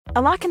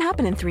A lot can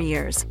happen in 3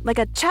 years, like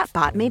a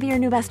chatbot may be your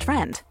new best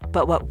friend.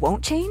 But what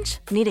won't change?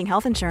 Needing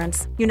health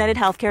insurance. United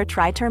Healthcare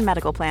Tri-Term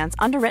Medical Plans,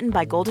 underwritten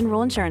by Golden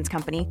Rule Insurance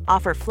Company,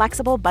 offer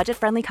flexible,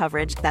 budget-friendly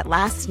coverage that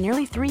lasts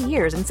nearly 3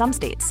 years in some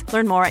states.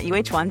 Learn more at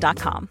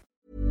uh1.com.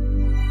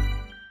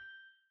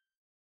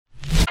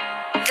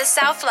 The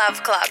Self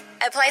Love Club,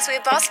 a place where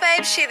boss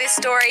babes share their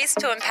stories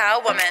to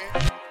empower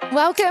women.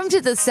 Welcome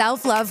to the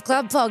Self Love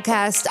Club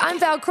podcast. I'm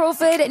Val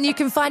Crawford, and you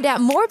can find out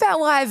more about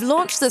why I've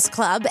launched this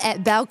club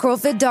at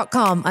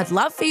valcrawford.com. I'd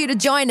love for you to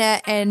join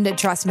it, and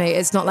trust me,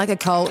 it's not like a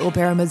cult or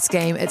pyramid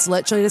scheme. It's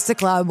literally just a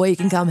club where you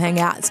can come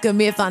hang out. It's going to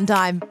be a fun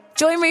time.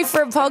 Join me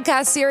for a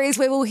podcast series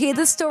where we'll hear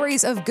the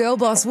stories of girl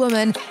boss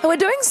women who are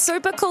doing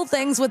super cool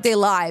things with their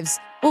lives.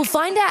 We'll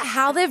find out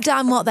how they've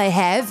done what they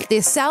have,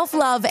 their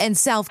self-love and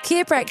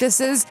self-care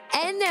practices,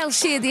 and they'll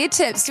share their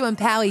tips to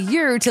empower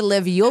you to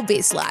live your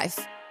best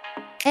life.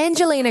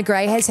 Angelina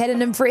Grey has had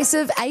an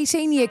impressive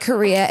 18-year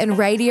career in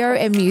radio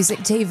and music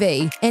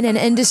TV. In an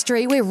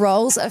industry where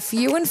roles are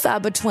few and far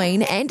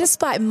between, and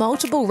despite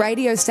multiple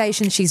radio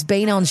stations she's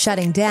been on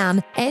shutting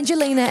down,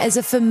 Angelina is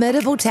a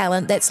formidable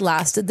talent that's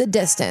lasted the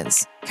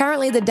distance.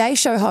 Currently the day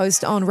show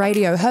host on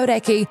Radio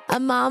Hodaki, a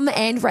mum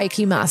and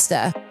Reiki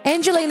master.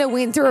 Angelina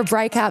went through a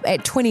breakup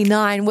at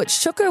 29, which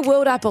shook her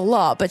world up a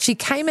lot, but she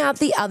came out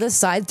the other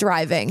side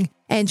thriving.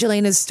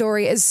 Angelina's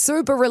story is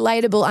super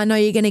relatable. I know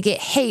you're going to get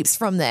heaps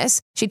from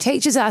this. She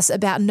teaches us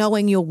about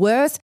knowing your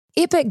worth,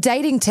 epic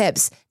dating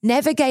tips,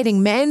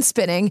 navigating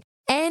mansplaining,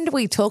 and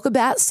we talk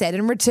about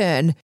Saturn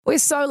return. We're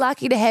so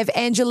lucky to have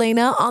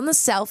Angelina on the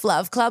Self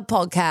Love Club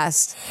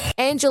podcast.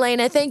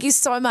 Angelina, thank you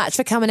so much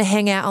for coming to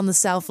hang out on the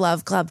Self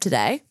Love Club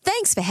today.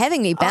 Thanks for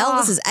having me, Belle.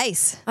 This is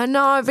ace. I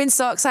know, I've been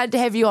so excited to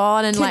have you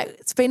on, and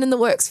it's been in the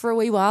works for a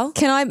wee while.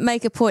 Can I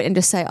make a point and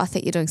just say I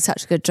think you're doing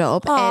such a good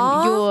job,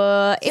 and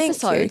your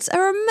episodes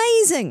are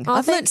amazing.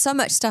 I've learned so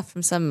much stuff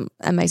from some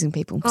amazing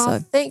people. So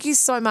thank you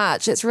so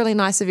much. It's really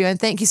nice of you, and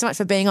thank you so much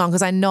for being on,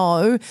 because I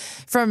know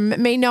from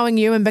me knowing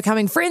you and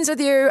becoming friends with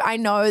you, I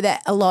know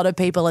that a lot of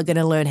people are going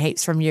to learn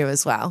heaps from you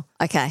as well.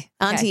 Okay.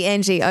 Auntie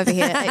Angie over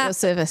here at your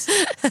service.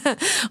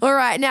 All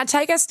right. Now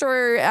take us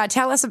through,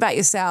 tell us about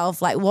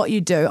yourself, like what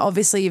you do.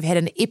 Obviously you've had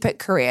an epic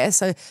career,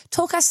 so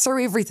talk us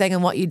through everything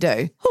and what you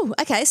do. Ooh,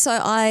 okay. So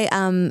I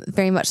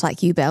very much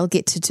like you, Belle,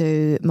 get to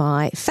do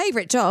my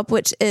favourite job,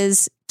 which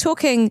is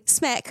talking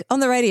smack on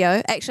the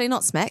radio. Actually,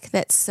 not smack.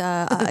 That's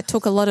I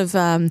talk a lot of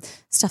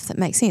stuff that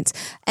makes sense.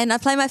 And I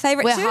play my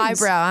favourite tunes. We're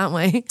highbrow,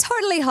 aren't we?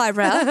 Totally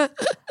highbrow.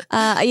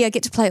 I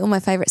get to play all my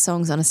favourite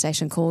songs on a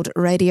station called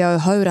Radio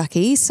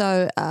Hodaki.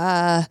 So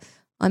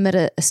I'm at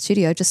a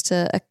studio just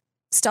a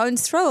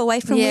stone's throw away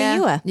from where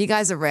you are. You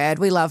guys are rad.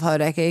 We love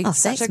Hodaki. Oh,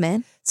 thanks,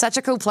 man. Such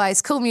a cool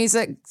place, cool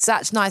music,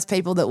 such nice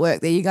people that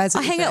work there. You guys are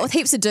I hang out with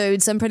heaps of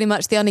dudes. I'm pretty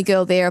much the only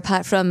girl there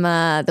apart from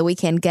the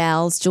weekend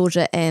gals,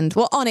 Georgia and,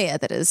 on air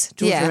that is,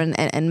 Georgia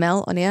and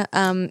Mel on air.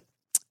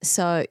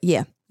 So,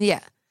 yeah. Yeah.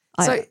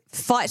 I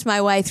fight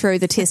my way through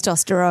the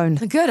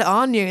testosterone. Good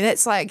on you.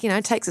 That's like,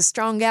 takes a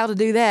strong gal to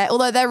do that.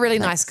 Although they're really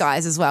nice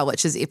guys as well,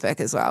 which is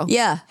epic as well.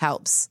 Yeah.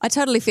 Helps. I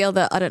totally feel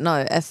that, I don't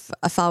know, if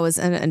I was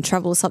in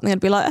trouble or something, I'd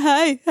be like,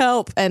 hey,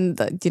 help. And,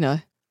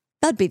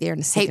 they'd be there in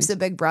a second. Heaps of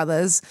big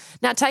brothers.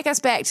 Now take us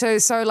back to,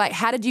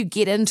 how did you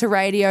get into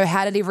radio?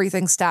 How did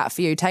everything start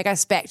for you? Take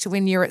us back to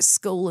when you're at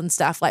school and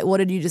stuff. Like, what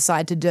did you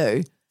decide to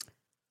do?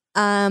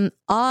 So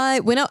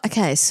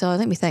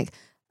let me think.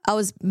 It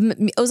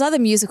was either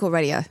musical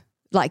radio,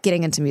 like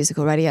getting into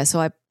musical radio. So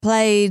I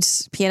played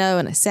piano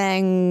and I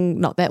sang,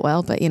 not that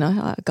well, but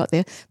I got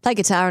there. Played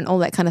guitar and all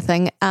that kind of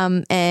thing.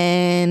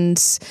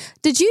 And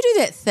did you do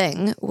that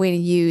thing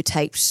when you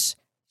taped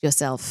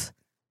yourself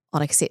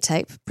on a cassette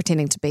tape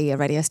pretending to be a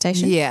radio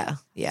station? Yeah.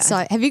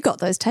 So have you got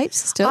those tapes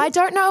still? I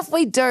don't know if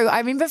we do. I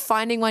remember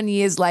finding one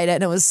years later,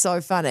 and it was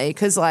so funny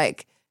because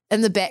in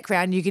the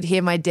background, you could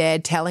hear my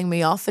dad telling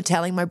me off for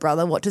telling my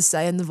brother what to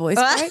say in the voice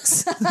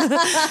breaks,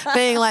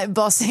 being like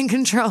bossing,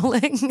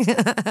 controlling.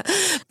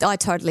 I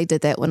totally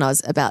did that when I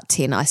was about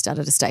 10. I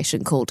started a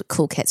station called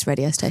Cool Cats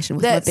Radio Station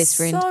with my best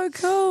friend. That's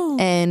so cool.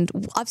 And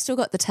I've still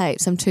got the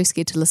tapes. I'm too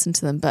scared to listen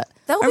to them. But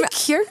that would be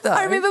cute though.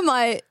 I remember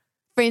my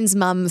friend's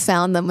mum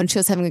found them when she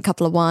was having a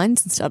couple of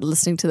wines and started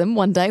listening to them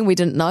one day, and we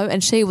didn't know,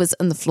 and she was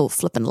on the floor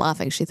flipping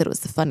laughing. She thought it was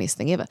the funniest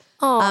thing ever.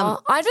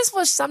 I just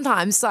wish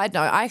sometimes, side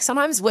note, I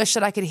sometimes wish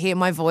that I could hear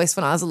my voice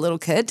when I was a little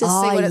kid to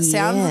see what it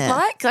sounded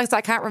like, because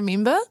I can't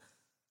remember.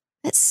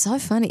 That's so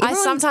funny. I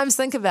sometimes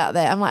think about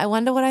that. I'm like, I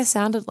wonder what I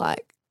sounded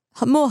like.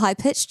 More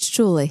high-pitched,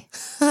 surely.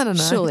 I don't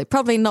know. Surely.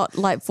 Probably not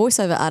like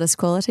voiceover artist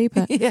quality,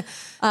 but yeah.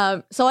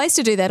 So I used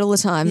to do that all the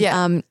time.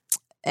 Yeah.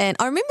 And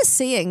I remember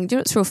seeing, do you know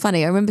what's real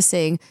funny? I remember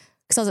seeing,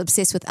 because I was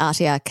obsessed with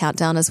RTR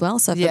Countdown as well.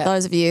 So for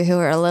those of you who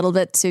are a little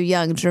bit too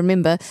young to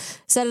remember,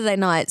 Saturday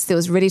nights there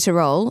was Ready to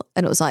Roll,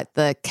 and it was like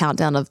the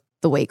countdown of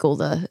the week, all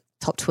the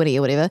top 20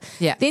 or whatever.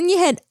 Yeah. Then you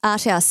had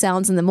RTR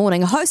Sounds in the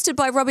Morning, hosted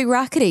by Robbie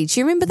Rakiti.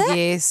 Do you remember that?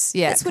 Yes.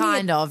 Yeah. That's when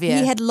Kind of.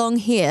 Yeah. He had long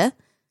hair.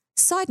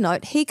 Side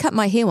note, he cut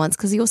my hair once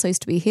because he also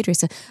used to be a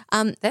hairdresser.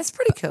 That's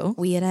pretty cool.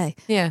 Weird, eh?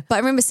 Yeah. But I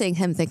remember seeing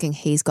him thinking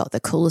he's got the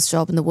coolest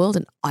job in the world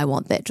and I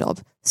want that job.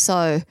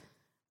 So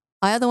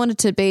I either wanted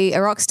to be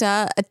a rock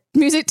star, a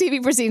music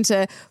TV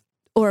presenter,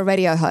 or a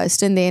radio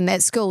host. And then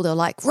at school, they're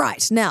like,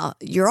 right, now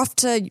you're off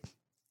to,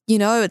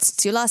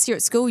 it's your last year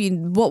at school.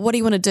 What do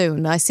you want to do?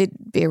 And I said,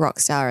 be a rock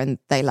star. And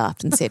they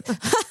laughed and said,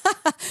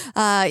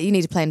 you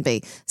need a plan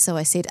B. So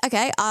I said,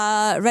 okay,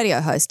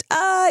 radio host.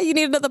 You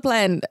need another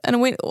plan. And I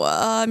went,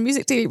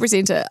 music TV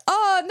presenter.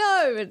 Oh,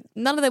 no.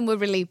 None of them were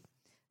really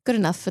good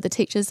enough for the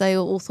teachers. They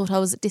all thought I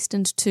was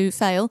destined to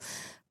fail.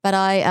 But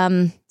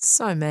I...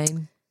 So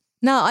mean.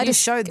 No, I you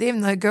just showed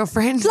them though,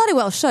 girlfriend. Bloody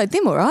well showed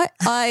them, all right.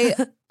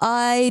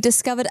 I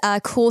discovered a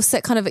course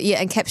that kind of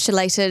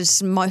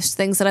encapsulated most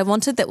things that I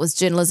wanted. That was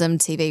journalism,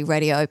 TV,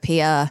 radio,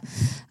 PR,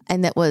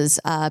 and that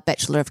was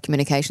Bachelor of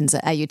Communications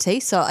at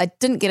AUT. So I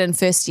didn't get in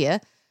first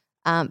year,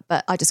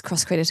 but I just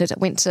cross-credited. I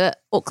went to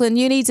Auckland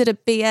Uni, did a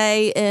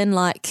BA in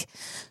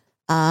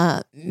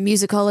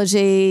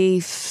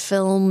musicology,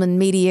 film and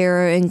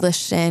media,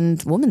 English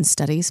and women's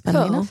studies,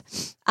 funnily enough.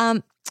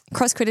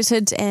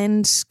 Cross-credited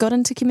and got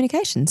into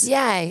communications.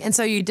 Yay. And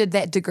so you did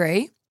that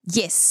degree?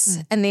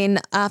 Yes. And then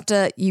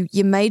after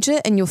you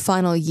major in your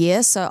final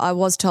year, so I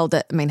was told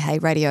that, hey,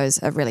 radio's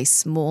a really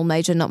small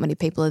major, not many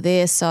people are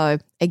there. So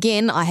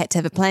again, I had to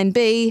have a plan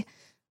B.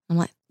 I'm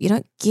like, you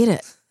don't get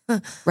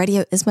it.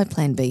 Radio is my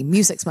plan B.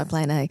 Music's my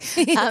plan A.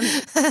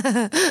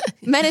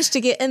 Managed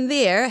to get in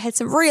there, had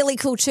some really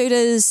cool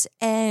tutors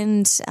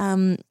and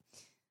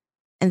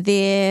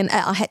then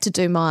I had to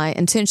do my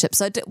internship.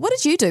 So what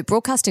did you do?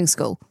 Broadcasting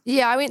school?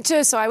 Yeah, I went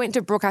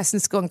to broadcasting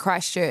school in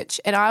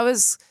Christchurch, and I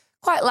was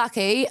quite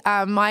lucky.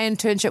 My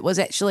internship was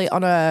actually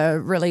on a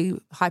really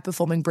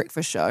high-performing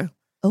breakfast show.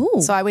 Oh.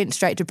 So I went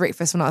straight to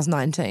breakfast when I was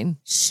 19.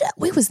 Shit,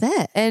 where was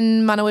that?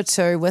 In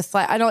Manawatu with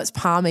I know it's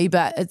palmy,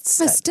 but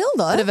it's still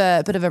though.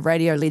 Bit of a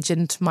radio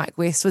legend. Mike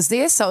West was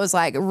there, so it was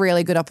like a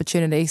really good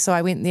opportunity. So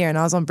I went there and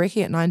I was on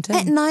brekkie at 19.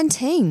 At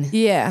 19?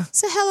 Yeah.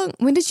 So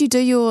when did you do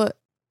your...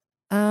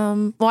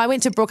 Well, I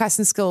went to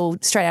broadcasting school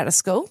straight out of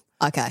school.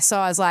 Okay. So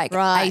I was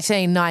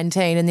 18,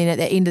 19, and then at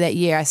the end of that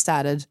year I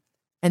started.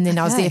 And then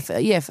I was there for,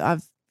 there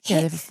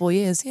for 4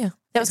 years, yeah.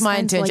 That was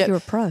my internship. Like you're a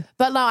pro.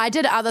 But no, I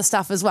did other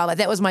stuff as well. Like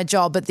that was my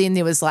job. But then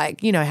there was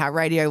how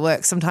radio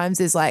works. Sometimes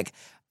there's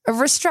a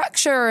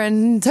restructure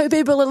and 2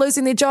 people are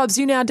losing their jobs.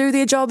 You now do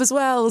their job as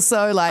well.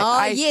 So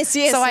yes.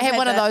 So I had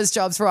one of those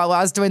jobs where I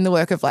was doing the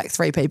work of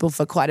 3 people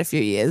for quite a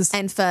few years.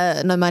 And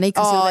for no money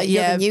because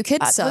you're the new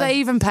kid. So. Were they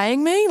even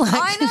paying me?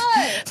 I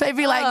know.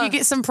 Maybe you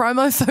get some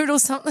promo food or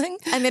something.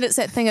 And then it's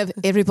that thing of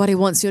everybody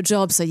wants your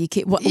job, so you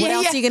keep. What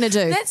else are you going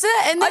to do? That's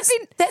it. And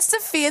that's the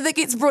fear that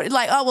gets brought.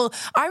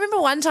 I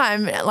remember one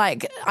time,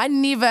 I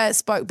never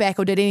spoke back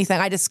or did anything.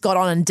 I just got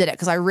on and did it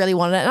because I really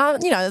wanted it.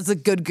 And it's a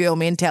good girl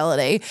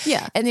mentality.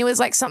 Yeah. And there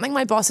was something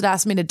my boss had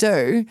asked me to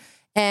do,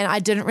 and I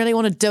didn't really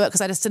want to do it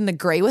because I just didn't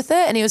agree with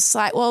it. And he was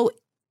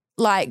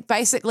just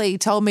basically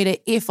told me to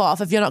F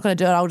off. If you're not going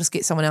to do it, I'll just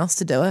get someone else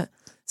to do it.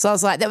 So I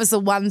was that was the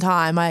one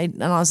time I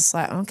was just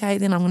okay,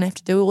 then I'm going to have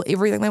to do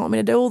everything they want me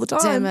to do all the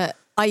time. Damn it.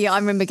 Oh, yeah, I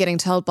remember getting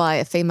told by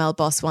a female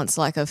boss once,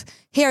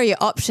 here are your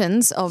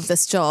options of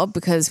this job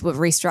because we're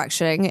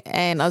restructuring.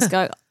 And I was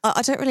going,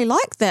 I don't really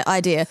like that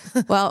idea.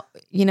 Well,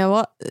 you know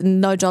what?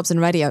 No jobs in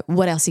radio.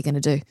 What else are you going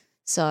to do?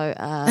 So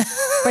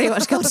pretty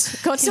much got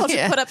told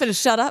to put up and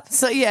shut up.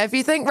 So yeah, if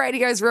you think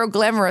radio is real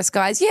glamorous,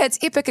 guys, it's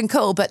epic and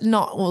cool, but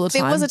not all the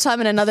time. There was a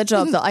time in another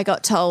job that I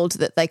got told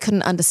that they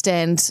couldn't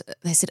understand.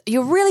 They said,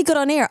 you're really good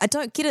on air. I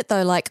don't get it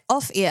though,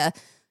 off air.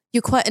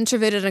 You're quite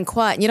introverted and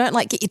quiet and you don't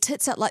get your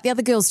tits out like the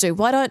other girls do.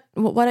 Why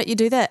don't you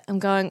do that? I'm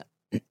going,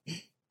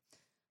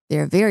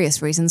 there are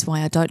various reasons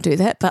why I don't do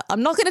that, but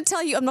I'm not going to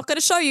tell you. I'm not going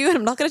to show you and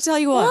I'm not going to tell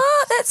you why.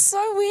 What? That's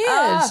so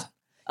weird.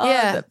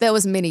 Yeah, that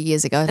was many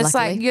years ago. It's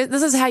luckily.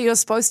 This is how you're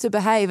supposed to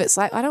behave. It's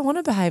I don't want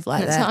to behave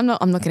like that. I'm not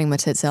getting my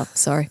tits out.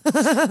 Sorry.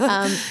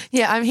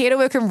 I'm here to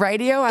work in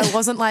radio. I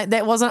wasn't I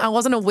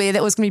wasn't aware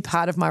that was going to be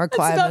part of my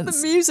requirements. It's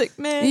about the music,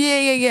 man.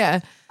 Yeah.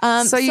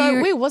 So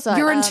where was I?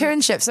 Your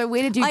internship. So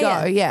where did you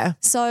go? Yeah.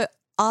 So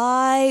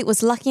I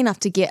was lucky enough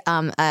to get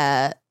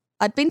I'd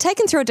been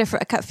taken through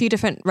a few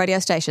different radio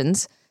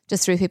stations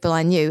just through people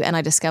I knew, and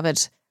I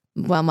discovered.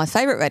 Well, my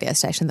favourite radio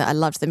station that I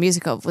loved the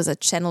music of was a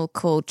channel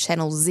called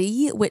Channel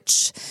Z,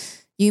 which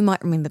you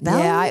might remember that.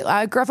 Yeah,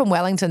 I grew up in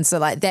Wellington, so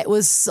that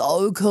was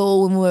so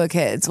cool when we were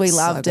kids. We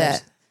loved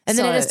it. And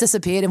then it just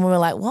disappeared and we were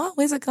like, what?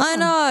 Where's it gone? I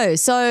know.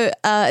 So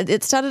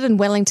it started in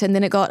Wellington,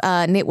 then it got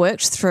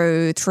networked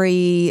through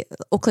 3,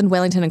 Auckland,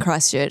 Wellington and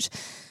Christchurch.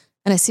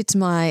 And I said to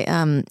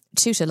my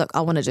tutor, look,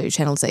 I want to do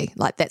Channel Z.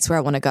 That's where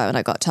I want to go. And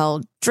I got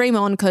told, dream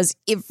on, because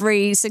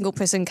every single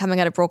person coming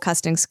out of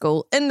broadcasting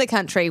school in the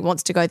country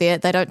wants to go there.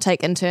 They don't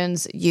take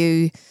interns.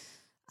 You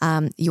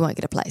won't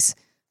get a place.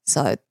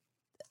 So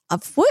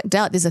I've worked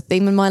out there's a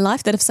theme in my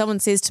life that if someone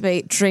says to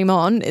me, dream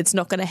on, it's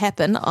not going to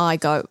happen, I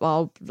go,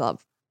 well,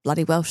 I'll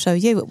bloody well show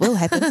you it will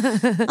happen.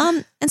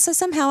 And so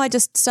somehow I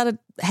just started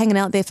hanging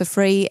out there for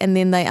free. And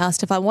then they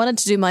asked if I wanted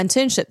to do my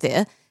internship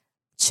there.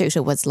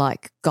 shooter was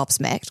like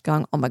gobsmacked,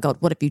 going, "Oh my God,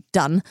 what have you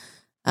done?"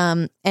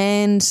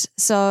 And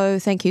so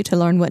thank you to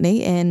Lauren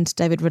Whitney and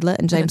David Riddler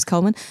and James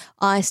Coleman.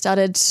 I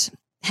started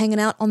hanging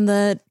out on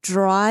the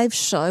Drive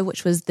show,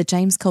 which was the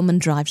James Coleman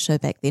Drive show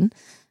back then.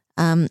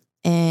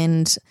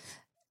 And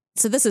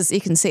so this is, you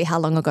can see how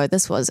long ago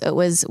this was. It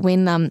was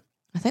when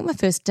I think my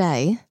first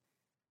day,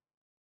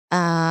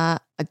 I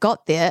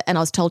got there and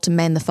I was told to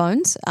man the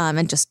phones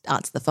and just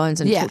answer the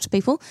phones and talk to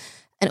people.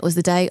 And it was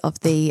the day of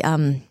the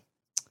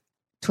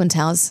Twin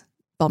Towers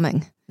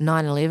bombing.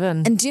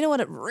 9/11. And do you know what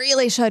it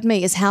really showed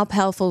me is how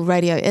powerful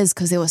radio is,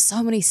 because there were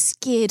so many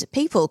scared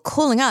people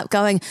calling up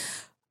going,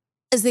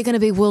 is there going to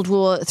be World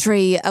War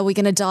III? Are we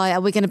going to die? Are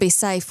we going to be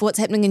safe? What's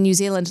happening in New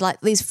Zealand? Like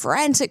these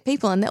frantic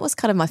people. And that was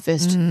kind of my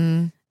first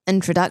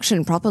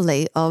introduction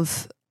properly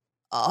of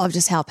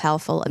just how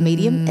powerful a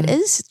medium it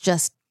is.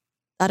 Just,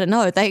 I don't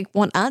know, they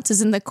want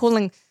answers and they're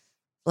calling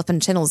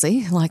flipping Channel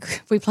Z,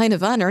 like we play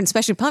Nirvana and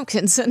Smashing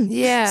Pumpkins and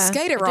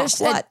Skater Rock.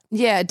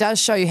 It does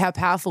show you how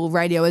powerful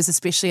radio is,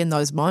 especially in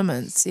those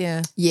moments.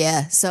 Yeah.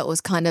 Yeah. So it was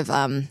kind of,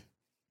 I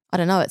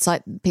don't know, it's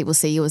like people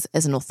see you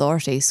as an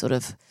authority sort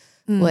of,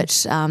 which,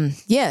 so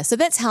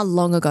that's how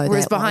long ago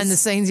Whereas that behind the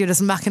scenes, you're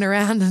just mucking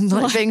around and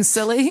like being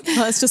silly.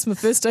 Oh, it's just my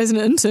first day as an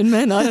intern,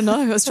 man. I don't know.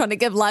 I was trying to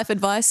give life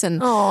advice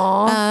and.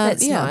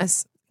 That's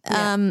nice.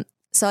 Yeah.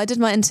 So I did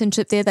my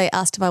internship there. They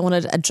asked if I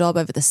wanted a job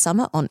over the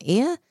summer on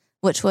air,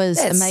 which was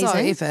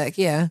amazing. So epic,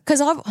 yeah.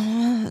 Because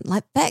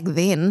like back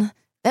then,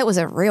 that was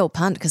a real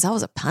punt because I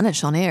was a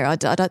punish on air. I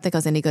don't think I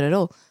was any good at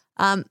all.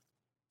 So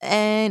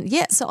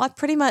I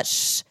pretty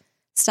much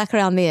stuck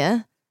around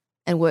there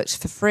and worked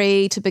for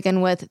free to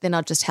begin with. Then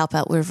I'd just help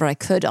out wherever I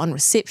could on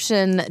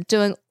reception,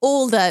 doing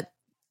all the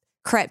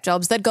crap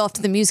jobs. They'd go off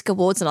to the music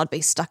awards and I'd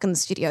be stuck in the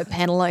studio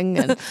paneling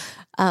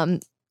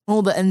and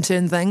all the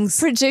intern things.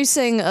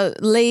 Producing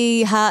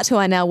Lee Hart, who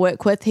I now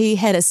work with, he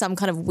had some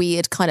kind of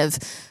weird kind of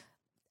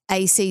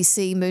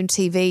ACC Moon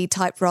TV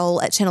type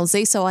role at Channel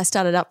Z. So I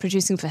started up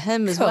producing for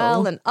him as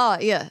well. And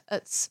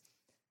it's...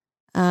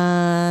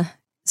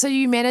 So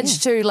you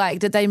managed to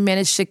did they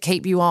manage to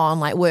keep you on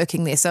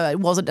working there? So it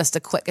wasn't just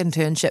a quick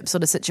internship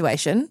sort of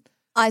situation?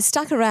 I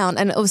stuck around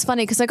and it was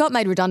funny because I got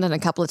made redundant a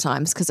couple of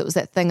times because it was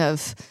that thing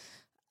of,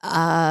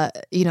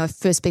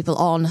 first people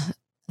on.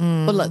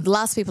 Well, look, the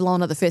last people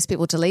on are the first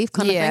people to leave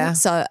kind of thing.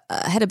 So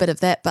I had a bit of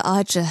that, but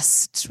I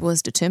just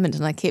was determined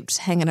and I kept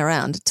hanging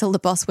around until the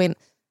boss went,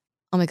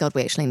 "Oh my God,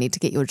 we actually need to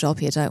get you a job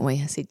here, don't we?"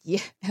 I said,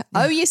 "Yeah."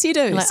 "Oh, yes, you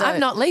do." So, I'm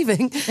not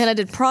leaving. And I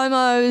did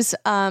promos.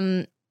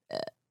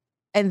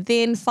 And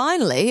then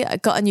finally I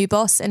got a new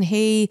boss and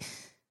he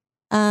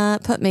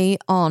put me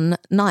on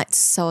nights.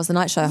 So I was the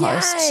night show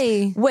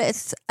host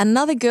with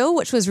another girl,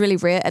 which was really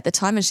rare at the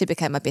time, and she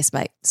became my best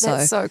mate.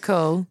 That's so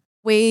cool.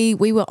 We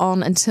were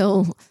on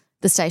until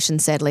the station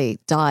sadly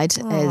died,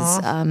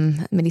 as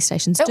many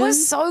stations do. It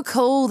was so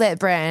cool, that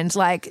brand.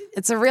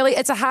 It's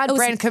a hard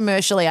brand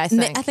commercially, I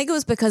think. I think it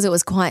was because it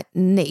was quite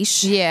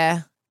niche.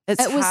 Yeah, it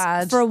was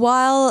hard. For a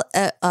while,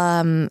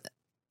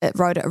 it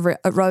rode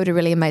a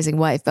really amazing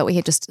wave, but we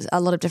had just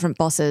a lot of different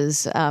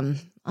bosses.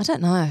 I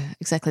don't know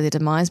exactly the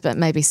demise, but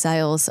maybe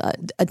sales.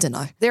 I don't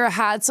know. They're a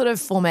hard sort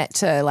of format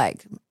to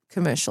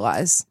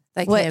commercialize.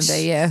 They can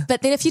be, yeah.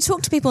 But then if you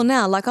talk to people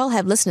now, I'll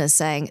have listeners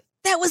saying,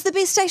 "That was the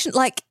best station,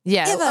 ever."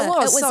 It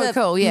was so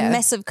cool, yeah.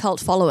 Massive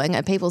cult following,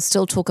 and people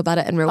still talk about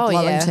it in real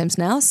glowing terms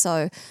now.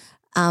 So,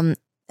 and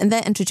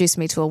that introduced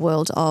me to a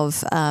world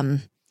of, oh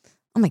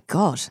my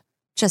God,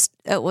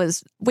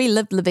 we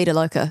lived La Vida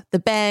Loca. The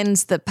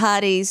bands, the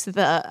parties,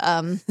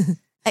 the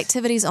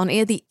activities on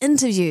air, the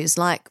interviews,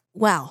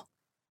 wow.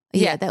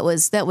 Yeah, that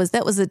was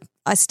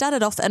I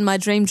started off in my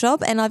dream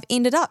job and I've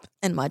ended up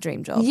in my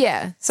dream job.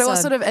 Yeah. So what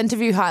sort of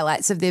interview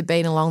highlights have there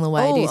been along the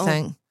way, do you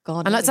think?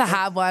 God, I know it's a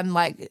hard one.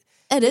 It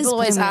is. People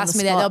always ask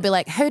me that. They'll be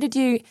like, who did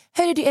you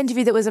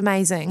interview that was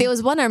amazing? There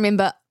was one I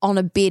remember on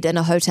a bed in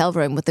a hotel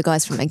room with the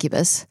guys from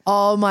Incubus.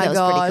 Oh my God.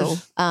 That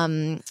was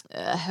pretty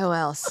cool. Who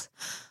else?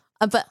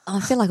 But I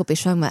feel like I'll be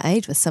showing my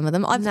age with some of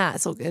them.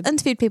 It's all good.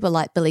 Interviewed people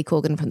like Billy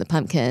Corgan from the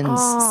Pumpkins,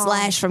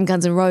 Slash from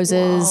Guns N'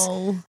 Roses.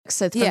 Whoa.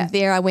 So from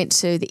there I went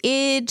to the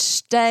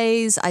Edge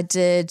days. I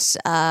did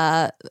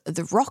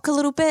The Rock a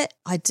little bit.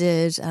 I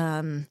did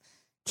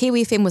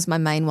Kiwi FM was my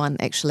main one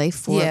actually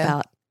for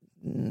about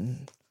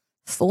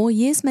 4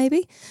 years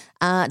maybe.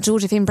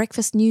 George FM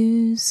Breakfast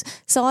News.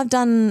 So I've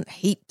done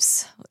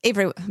heaps.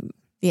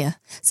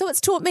 So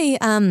it's taught me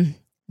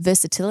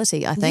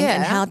versatility, I think,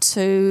 and how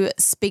to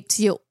speak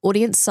to your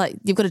audience.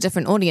 You've got a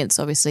different audience,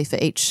 obviously, for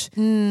each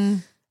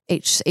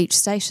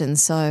station.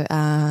 So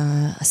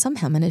I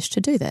somehow managed to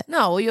do that.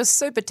 No, well, you're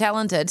super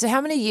talented. So how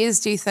many years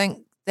do you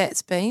think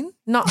that's been?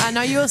 No, I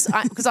know yours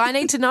because I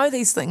need to know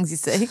these things. You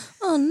see?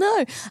 Oh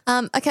no.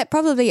 Okay,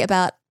 probably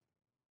about.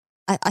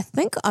 I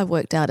think I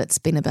worked out it's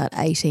been about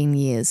 18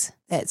 years.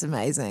 That's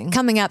amazing.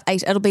 Coming up,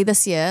 it'll be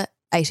this year.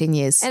 18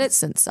 years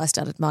since I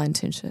started my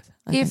internship.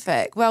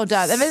 Epic. Well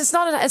done. I mean, it's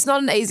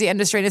not an easy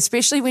industry, and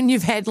especially when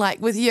you've had,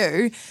 like with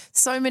you,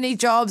 so many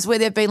jobs where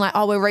they've been like,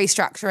 oh, we're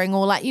restructuring,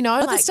 or like,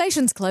 But like the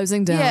station's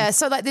closing down. yeah.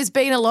 So like, there's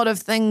been a lot of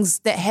things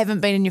that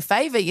haven't been in your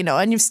favour,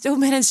 and you've still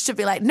managed to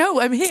be like,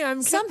 no, I'm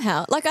here.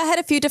 Somehow. Like I had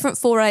a few different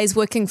forays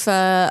working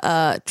for,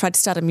 tried to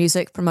start a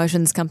music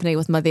promotions company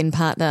with my then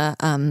partner,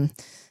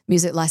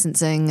 music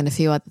licensing and a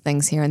few other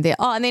things here and there.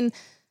 Oh, and then,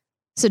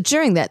 so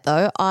during that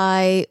though,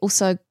 I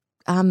also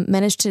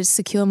managed to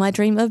secure my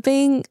dream of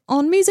being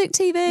on music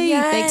TV,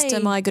 thanks to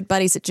my good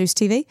buddies at Juice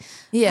TV.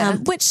 Yeah.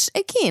 Which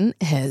again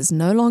is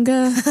no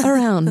longer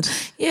around.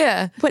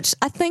 Yeah. Which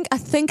I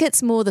think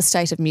it's more the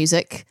state of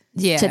music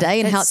today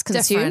and how it's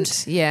consumed.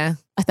 Different. Yeah.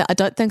 I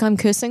don't think I'm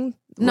cursing.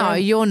 No,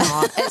 you're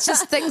not. It's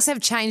just things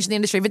have changed in the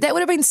industry. But that would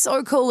have been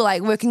so cool,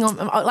 like working on,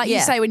 like you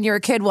say, when you're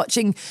a kid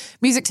watching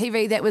music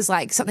TV, that was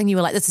like something you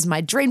were like, this is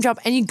my dream job.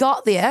 And you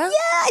got there. Yeah,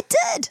 I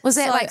did. Was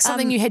that like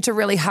something you had to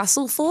really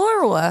hustle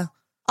for, or?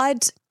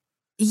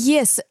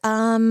 Yes.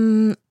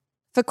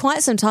 For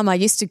quite some time, I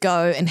used to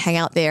go and hang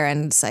out there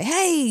and say,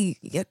 hey,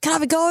 can I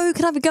have a go?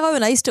 Can I have a go?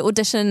 And I used to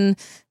audition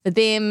for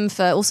them,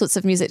 for all sorts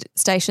of music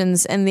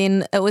stations. And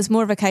then it was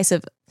more of a case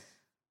of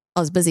I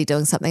was busy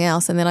doing something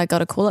else. And then I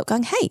got a call up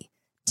going, hey,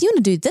 do you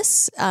want to do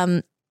this?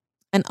 And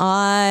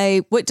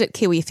I worked at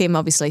Kiwi FM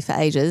obviously for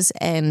ages,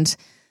 and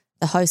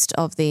the host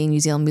of the New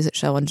Zealand music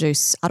show on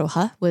Juice,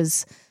 Aroha,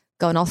 was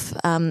going off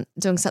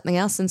doing something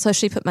else. And so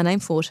she put my name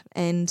forward.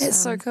 And it's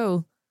so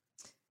cool.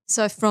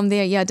 So from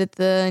there, I did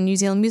the New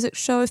Zealand music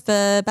show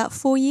for about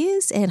 4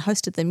 years and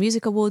hosted the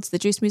music awards, the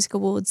Juice Music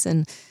Awards,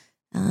 and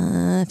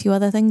a few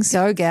other things.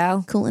 Go,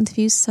 gal. Cool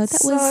interviews. So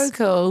that so was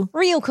cool.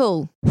 Real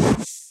cool.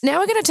 Now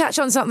we're going to touch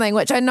on something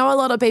which I know a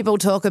lot of people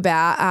talk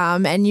about,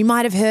 and you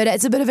might have heard it.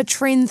 It's a bit of a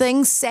trend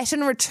thing,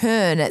 Saturn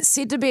return. It's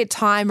said to be a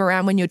time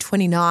around when you're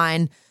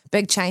 29,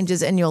 big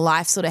changes in your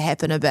life sort of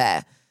happen a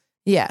bit.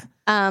 Yeah.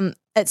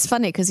 It's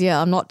funny because,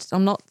 I'm not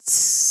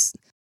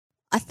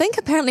I think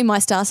apparently my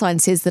star sign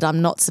says that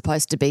I'm not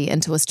supposed to be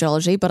into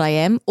astrology, but I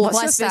am. Or what's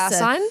your vice star versa.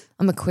 sign?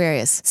 I'm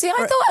Aquarius. See, I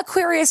thought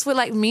Aquarius were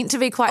like meant to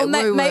be quite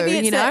woo-woo,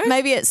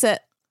 Maybe it's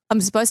that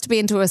I'm supposed to be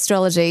into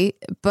astrology,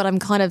 but I'm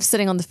kind of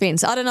sitting on the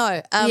fence. I don't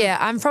know. Yeah,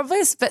 I'm probably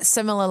a bit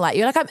similar like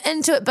you. Like I'm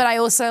into it, but I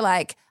also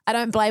like, I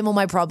don't blame all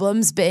my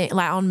problems being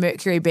like on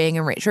Mercury being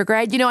in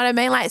retrograde. You know what I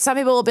mean? Like some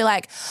people will be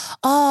like,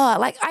 oh,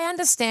 like I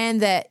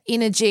understand that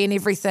energy and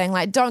everything,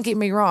 like don't get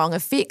me wrong,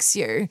 affects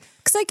you.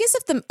 Because I guess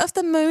if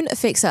the moon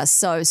affects us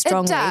so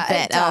strongly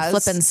that our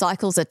flipping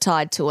cycles are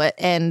tied to it,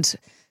 and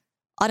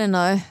I don't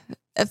know,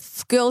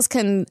 if girls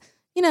can,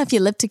 if you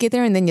live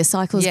together and then your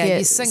cycles get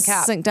you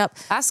synced up.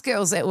 Us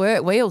girls at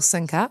work, we all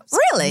sync up.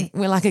 Really?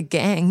 We're like a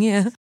gang,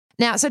 yeah.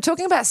 Now, so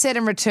talking about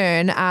Saturn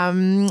return,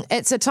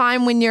 it's a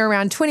time when you're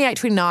around 28,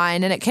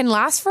 29, and it can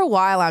last for a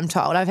while, I'm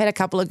told. I've had a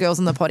couple of girls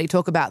on the potty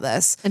talk about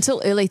this.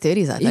 Until early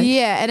 30s, I think.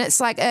 Yeah, and it's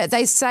like,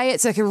 they say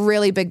it's like a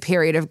really big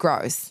period of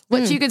growth,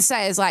 which you could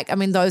say is like, I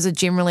mean, those are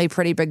generally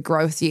pretty big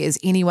growth years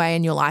anyway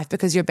in your life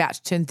because you're about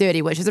to turn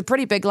 30, which is a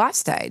pretty big life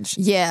stage.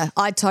 Yeah,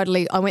 I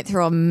went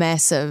through a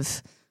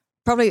massive,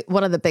 probably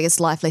one of the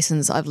biggest life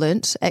lessons I've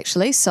learnt,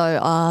 actually. So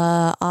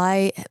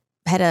I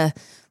had a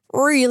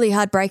really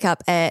hard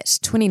breakup at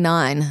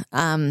 29.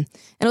 And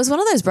it was one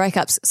of those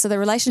breakups. So the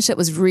relationship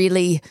was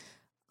really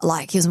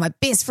like, he was my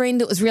best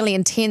friend. It was really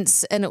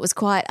intense and it was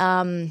quite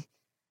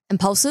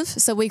impulsive.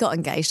 So we got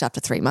engaged after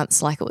 3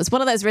 months. Like it was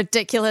one of those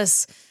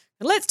ridiculous,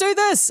 let's do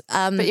this.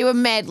 But you were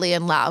madly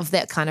in love,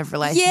 that kind of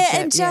relationship. Yeah,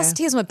 and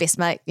he was my best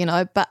mate,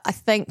 but I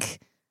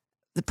think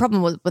the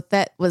problem with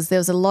that was there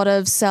was a lot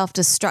of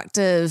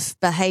self-destructive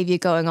behavior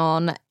going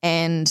on.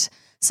 And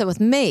so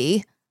with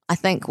me, I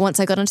think once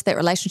I got into that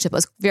relationship, I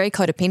was very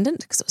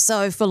codependent because it was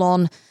so full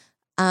on.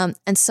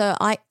 And so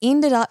I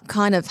ended up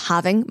kind of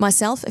halving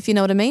myself, if you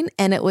know what I mean.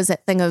 And it was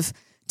that thing of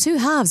two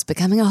halves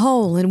becoming a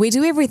whole and we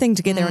do everything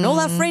together and all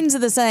our friends are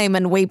the same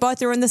and we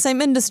both are in the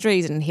same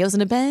industries and he was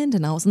in a band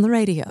and I was on the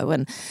radio.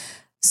 And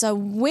so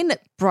when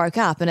it broke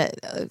up and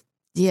it,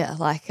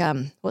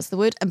 what's the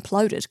word?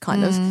 Imploded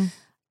kind of.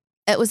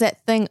 It was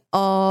that thing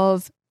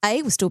of,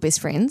 we're still best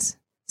friends.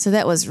 So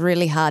that was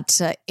really hard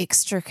to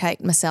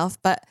extricate myself.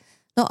 But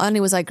not only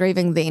was I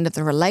grieving the end of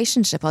the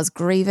relationship, I was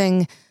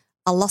grieving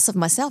a loss of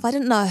myself. I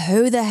didn't know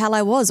who the hell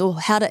I was or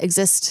how to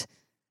exist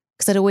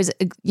because I'd always,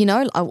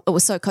 I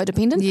was so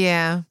codependent.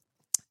 Yeah.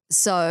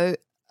 So,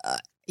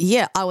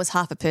 I was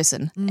half a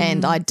person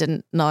and I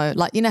didn't know,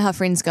 like, how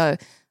friends go,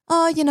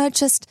 oh,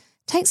 just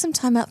take some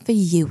time out for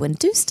you and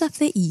do stuff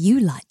that you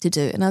like to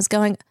do. And I was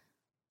going,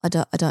 I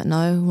don't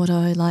know what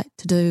I like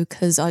to do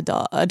because I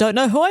don't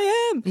know who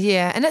I am.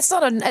 Yeah, and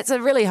it's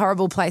a really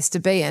horrible place to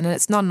be in and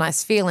it's not a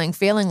nice feeling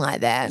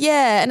like that.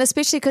 Yeah, and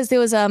especially because there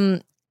was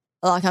I'm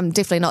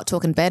definitely not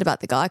talking bad about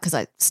the guy because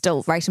I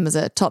still rate him as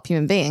a top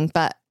human being,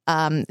 but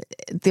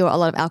there were a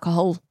lot of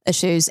alcohol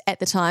issues at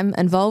the time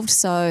involved.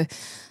 So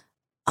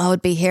I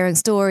would be hearing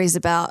stories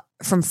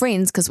from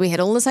friends because we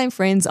had all the same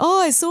friends. Oh,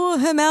 I saw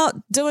him out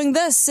doing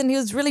this and he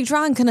was really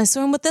drunk and I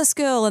saw him with this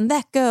girl and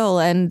that girl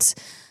and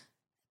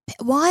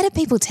why do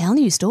people tell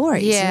you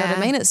stories? You know Yeah. what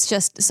I mean? It's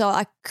just, so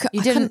I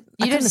couldn't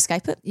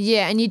escape it.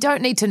 Yeah, and you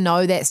don't need to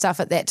know that stuff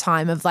at that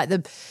time of like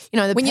the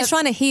When you're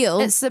trying to heal.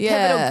 it's the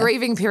pivotal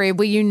grieving period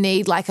where you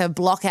need like a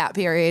block out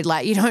period.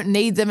 Like you don't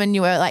need them and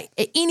you are like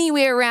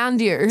anywhere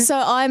around you. So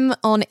I'm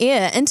on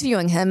air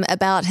interviewing him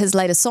about his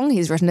latest song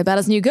he's written about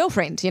his new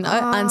girlfriend,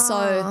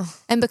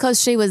 and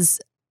because she was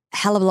a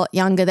hell of a lot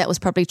younger, that was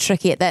probably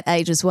tricky at that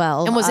age as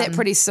well. And was that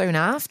pretty soon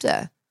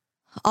after?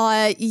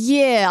 I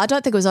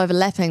don't think it was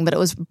overlapping, but it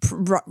was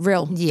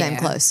real damn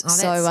close.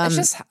 It's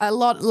just a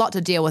lot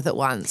to deal with at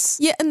once.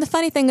 Yeah, and the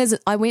funny thing is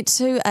I went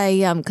to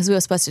a, because we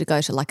were supposed to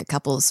go to like a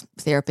couples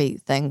therapy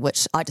thing,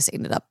 which I just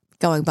ended up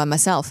going by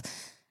myself.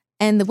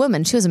 And the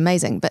woman, she was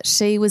amazing, but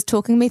she was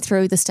talking me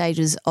through the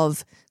stages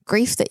of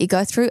grief that you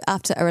go through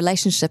after a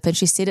relationship. And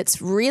she said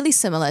it's really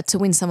similar to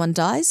when someone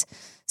dies.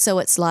 So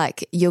it's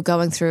like you're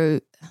going through,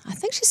 I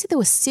think she said there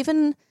were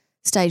 7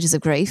 stages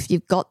of grief.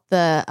 You've got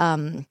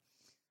the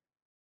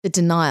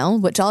denial,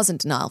 which I was in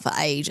denial for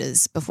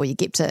ages before you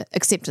get to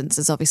acceptance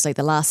is obviously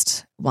the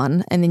last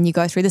one. And then you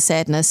go through the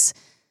sadness.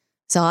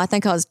 So I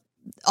think I was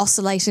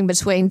oscillating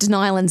between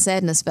denial and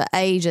sadness for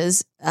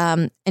ages.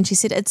 And she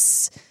said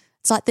it's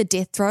like the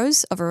death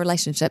throes of a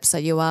relationship. So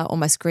you are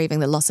almost grieving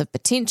the loss of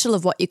potential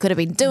of what you could have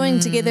been doing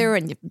together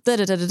and you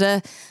da-da-da-da-da.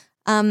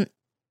 And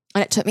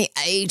it took me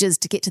ages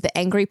to get to the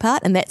angry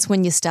part. And that's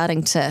when you're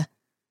starting to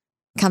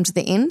come to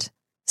the end.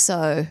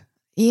 So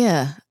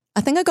yeah,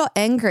 I think I got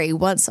angry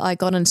once I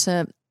got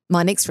into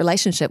my next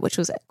relationship, which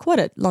was quite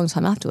a long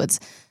time afterwards,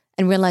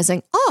 and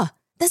realizing,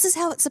 this is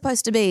how it's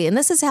supposed to be and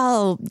this is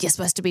how you're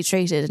supposed to be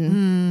treated.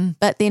 And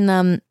but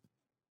then,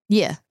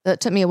 it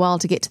took me a while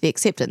to get to the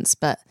acceptance,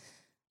 but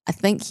I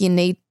think you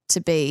need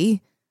to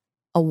be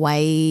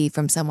away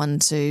from someone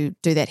to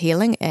do that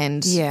healing.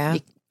 And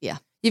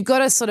You've got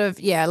to sort of,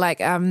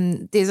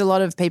 there's a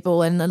lot of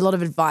people and a lot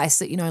of advice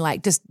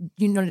that, just,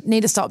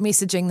 need to stop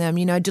messaging them,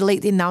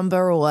 delete their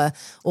number or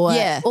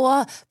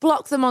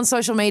block them on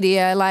social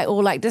media,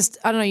 just,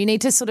 I don't know, you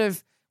need to sort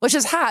of, which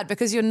is hard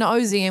because you're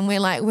nosy and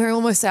we're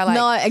almost there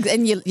no,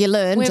 and you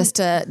learn just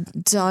to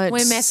don't.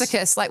 We're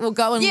masochists, we'll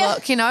go and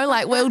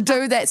look, we'll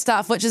do that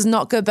stuff, which is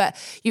not good, but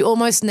you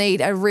almost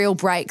need a real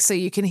break so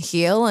you can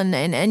heal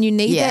and you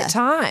need that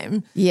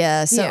time.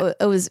 Yeah, so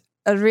it was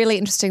a really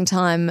interesting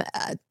time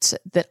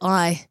that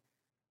I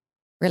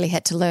really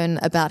had to learn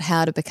about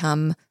how to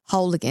become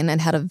whole again and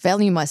how to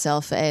value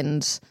myself.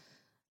 And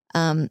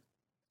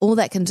all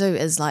that can do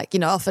is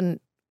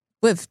often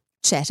we've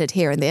chatted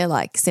here and there,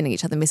 sending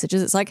each other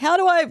messages. It's like, how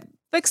do I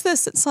fix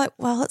this? It's like,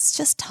 well, it's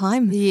just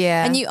time.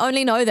 Yeah. And you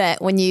only know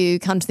that when you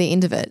come to the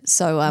end of it.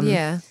 So,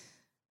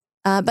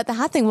 but the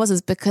hard thing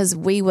was because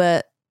we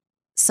were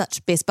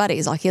such best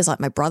buddies. He was like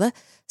my brother.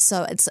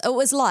 So it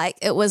was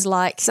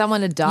like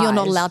someone had died. You're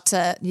not allowed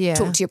to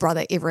talk to your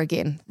brother ever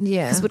again.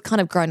 Yeah, because we'd kind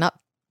of grown up.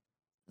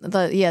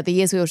 The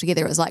years we were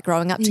together, it was like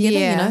growing up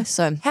together.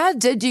 So how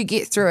did you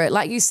get through it?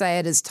 Like you say,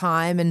 it is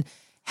time. And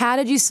how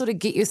did you sort of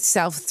get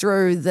yourself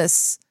through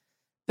this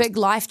big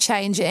life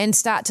change and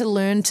start to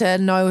learn to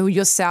know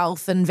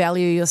yourself and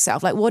value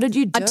yourself? What did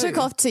you do? I took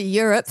off to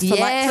Europe for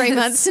 3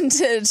 months and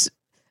did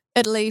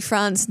Italy,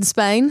 France, and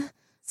Spain.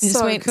 And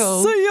so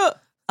cool. See ya.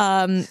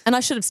 And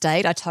I should have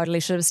stayed. I totally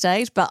should have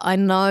stayed. But I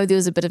know there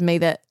was a bit of me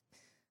that,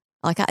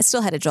 I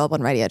still had a job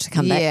on radio to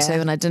come back to,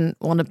 and I didn't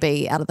want to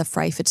be out of the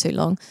fray for too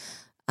long.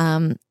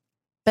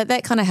 But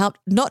that kind of helped,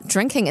 not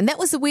drinking. And that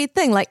was the weird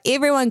thing.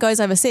 Everyone goes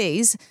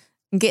overseas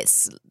and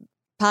gets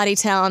party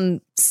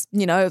town,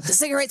 the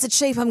cigarettes are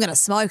cheap, I'm going to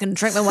smoke and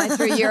drink my way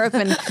through Europe.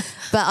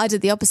 But I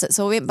did the opposite.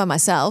 So I went by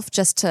myself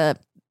just to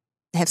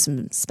have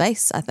some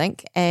space, I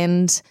think,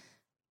 and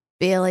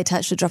barely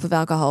touched a drop of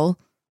alcohol.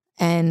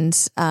 And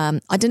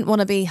I didn't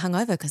want to be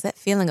hungover because that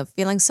feeling of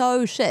feeling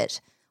so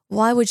shit,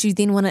 why would you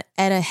then want to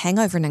add a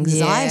hangover and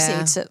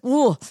anxiety to,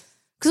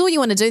 because all you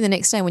want to do the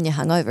next day when you're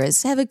hungover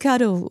is have a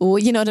cuddle or,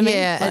 you know what I mean?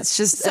 Yeah, it's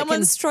just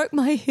someone stroke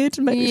my head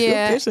and make me feel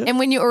better. And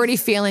when you're already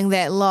feeling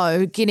that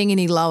low, getting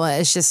any lower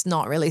is just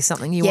not really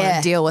something you want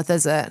to deal with,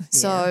 is it?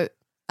 So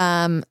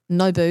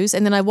no booze.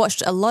 And then I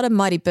watched a lot of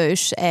Mighty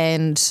Boosh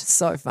and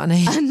so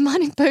funny. And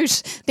Mighty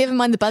Boosh, never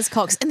mind the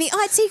Buzzcocks and the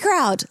IT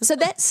crowd. So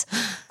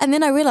and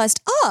then I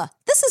realised,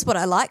 this is what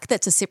I like.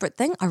 That's a separate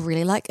thing. I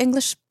really like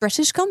English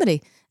British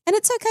comedy. And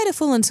it's okay to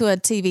fall into a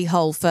TV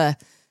hole for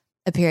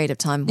a period of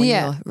time when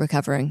you're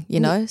recovering,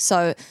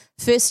 So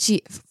first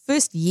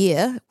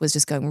year was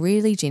just going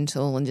really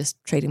gentle and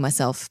just treating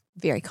myself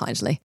very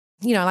kindly.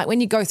 When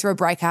you go through a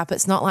breakup,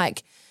 it's not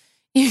like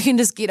you can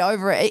just get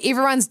over it.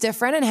 Everyone's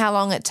different and how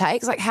long it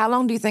takes. How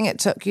long do you think it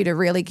took you to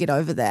really get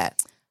over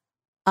that?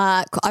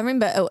 I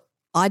remember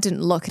I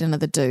didn't look at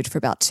another dude for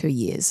about 2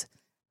 years,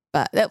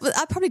 but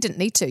I probably didn't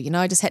need to,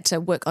 I just had to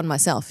work on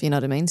myself, you know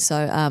what I mean?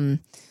 So,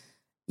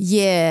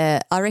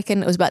 I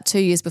reckon it was about 2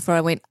 years before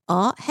I went,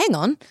 hang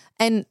on.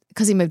 And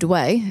because he moved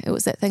away, it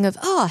was that thing of,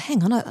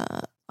 hang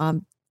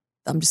on,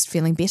 I'm just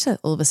feeling better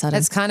all of a sudden.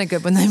 That's kind of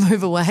good when they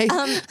move away.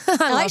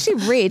 I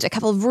actually read a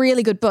couple of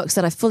really good books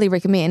that I fully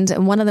recommend.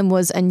 And one of them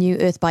was A New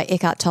Earth by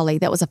Eckhart Tolle.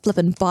 That was a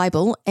flippin'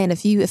 Bible. And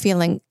if you are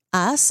feeling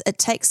us, it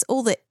takes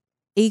all the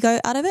ego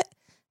out of it,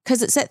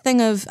 because it's that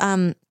thing of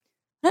I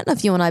don't know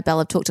if you and I, Belle,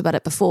 have talked about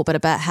it before, but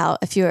about how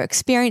if you're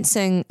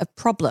experiencing a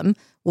problem,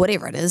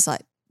 whatever it is, like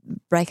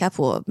breakup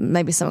or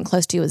maybe someone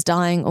close to you is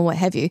dying or what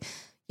have you,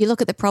 you look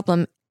at the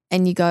problem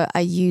and you go,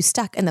 are you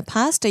stuck in the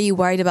past? Are you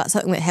worried about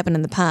something that happened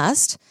in the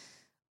past?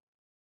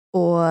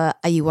 Or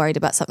are you worried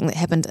about something that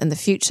happened in the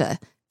future?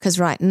 Because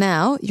right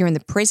now you're in the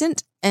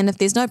present, and if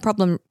there's no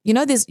problem,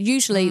 there's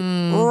usually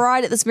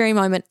right at this very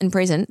moment in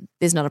present,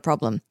 there's not a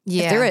problem.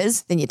 Yeah. If there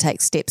is, then you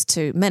take steps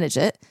to manage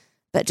it,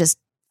 but just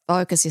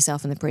focus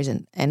yourself in the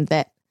present. And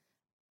that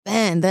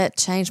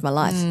changed my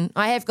life.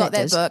 I have got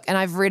that book and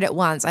I've read it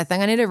once. I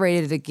think I need to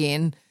read it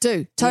again.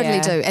 Totally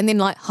do. And then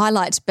like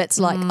highlight bits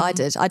like I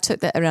did. I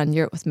took that around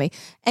Europe with me.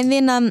 And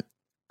then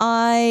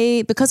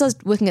because I was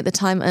working at the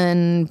time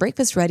in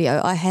breakfast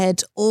radio, I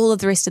had all of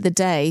the rest of the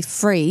day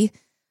free.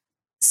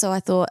 So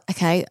I thought,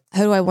 okay,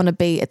 who do I want to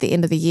be at the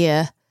end of the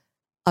year?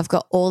 I've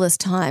got all this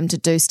time to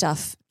do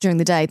stuff during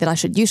the day that I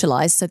should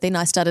utilize. So then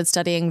I started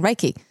studying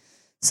Reiki.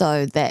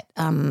 So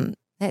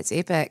That's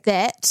epic.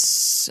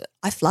 That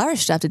I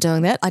flourished after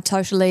doing that.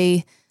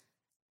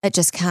 It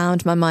just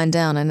calmed my mind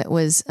down, and it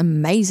was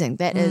amazing.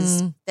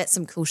 That's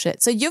some cool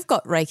shit. So you've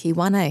got Reiki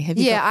 1A, have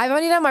you? I've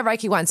only done my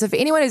Reiki once. So for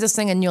anyone who's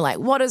listening and you're like,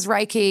 what is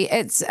Reiki?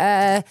 It's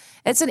an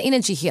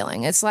energy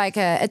healing. It's like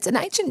it's an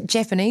ancient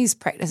Japanese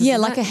practice. Yeah,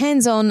 like a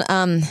hands-on,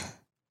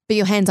 but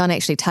your hands aren't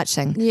actually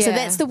touching. Yeah. So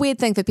that's the weird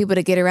thing for people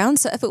to get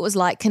around. So if it was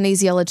like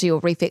kinesiology or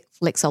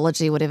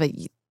reflexology, whatever,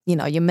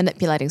 you're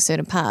manipulating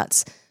certain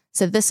parts.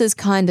 So this is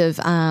kind of,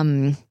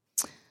 and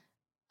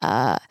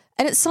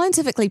it's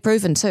scientifically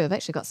proven too.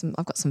 I've got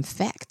some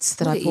facts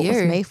that I brought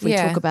with me if we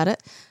talk about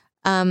it.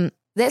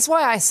 That's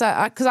why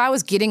because I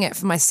was getting it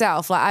for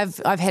myself. Like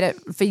I've had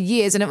it for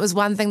years, and it was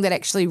one thing that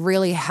actually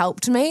really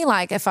helped me.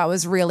 Like if I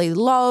was really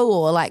low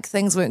or like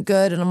things weren't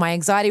good and my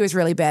anxiety was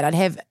really bad, I'd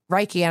have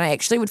Reiki and I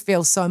actually would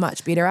feel so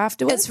much better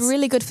afterwards. It's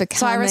really good for calming.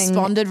 So I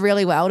responded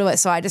really well to it.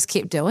 So I just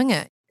kept doing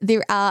it.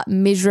 There are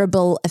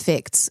measurable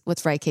effects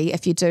with Reiki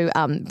if you do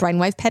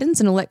brainwave patterns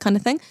and all that kind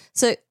of thing.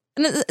 So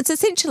and it's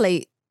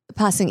essentially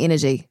passing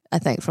energy, I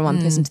think, from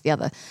one person to the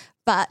other.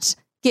 But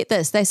get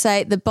this, they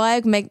say the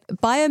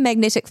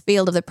biomagnetic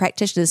field of the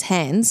practitioner's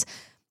hands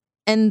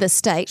in the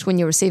state when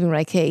you're receiving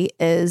Reiki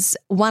is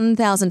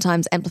 1,000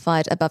 times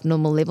amplified above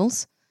normal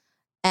levels.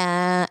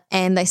 And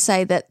they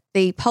say that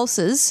the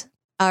pulses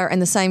are in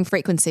the same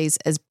frequencies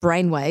as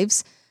brain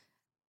waves,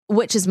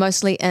 which is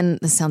mostly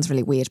this sounds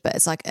really weird, but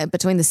it's like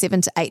between the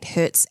 7 to 8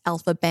 hertz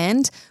alpha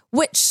band,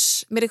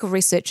 which medical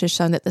research has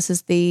shown that this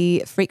is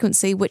the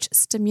frequency which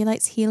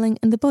stimulates healing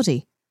in the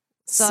body.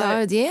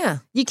 So yeah.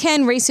 You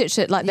can research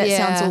it, like that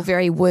sounds all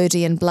very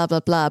wordy and blah,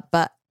 blah, blah,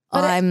 but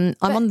I'm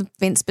on the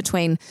fence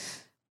between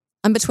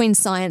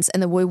science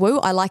and the woo-woo.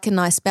 I like a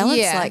nice balance.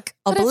 Yeah. Like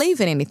I'll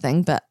believe in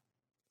anything, but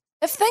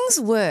if things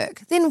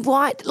work, then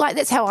why? Like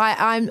that's how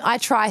I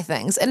try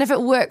things, and if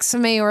it works for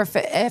me, or and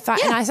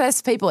I say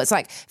this to people, it's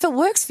like if it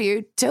works for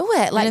you, do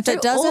it. Like and if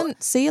it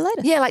doesn't, see you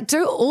later. Yeah, like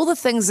do all the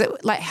things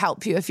that like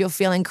help you if you're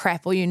feeling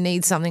crap or you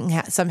need something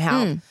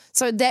somehow.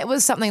 So that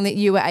was something that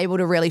you were able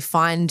to really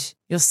find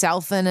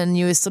yourself in, and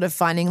you were sort of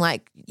finding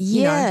like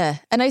you know.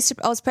 And I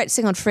was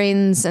practicing on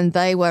friends, and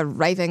they were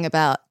raving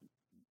about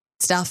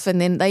stuff, and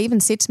then they even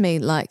said to me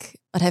like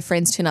I'd have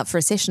friends turn up for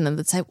a session, and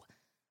they'd say,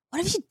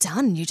 what have you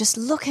done? You're just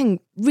looking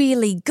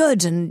really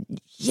good. And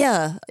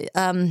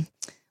it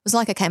was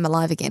like I came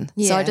alive again.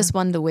 Yeah. So I just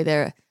wonder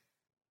whether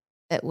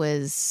it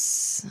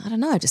was, I don't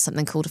know, just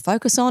something cool to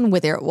focus on,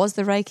 whether it was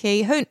the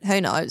Reiki.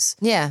 Who knows?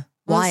 Yeah.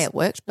 Why it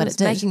worked, but it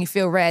did. Making you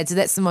feel rad. So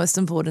that's the most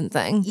important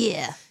thing.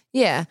 Yeah.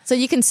 Yeah. So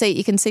you can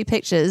see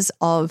pictures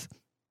of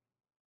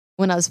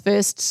when I was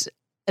first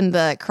in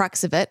the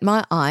crux of it,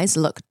 my eyes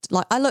looked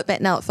like, I look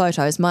back now at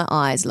photos, my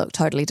eyes look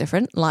totally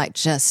different. Like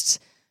just,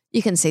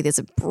 you can see there's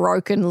a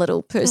broken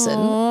little person.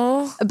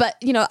 Aww. But,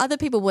 other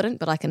people wouldn't,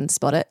 but I can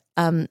spot it.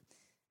 And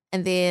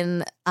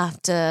then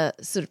after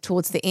sort of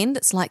towards the end,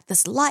 it's like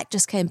this light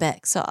just came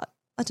back. So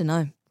I don't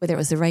know whether it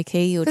was the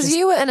Reiki or just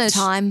you were in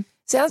time.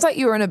 Sounds like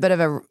you were in a bit of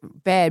a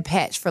bad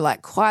patch for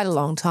like quite a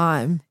long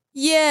time.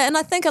 Yeah, and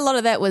I think a lot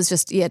of that was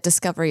just,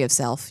 discovery of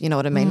self. You know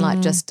what I mean?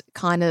 Like just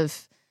kind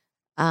of,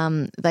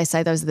 they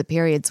say those are the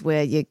periods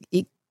where you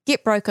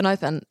get broken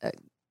open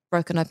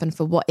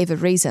for whatever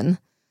reason.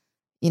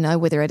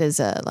 Whether it is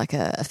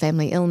a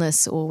family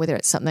illness or whether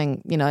it's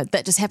something,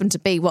 that just happened to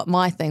be what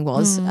my thing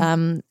was.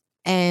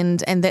 And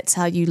that's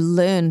how you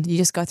learn. You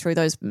just go through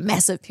those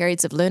massive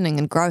periods of learning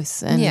and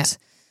growth. And it's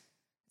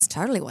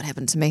totally what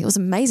happened to me. It was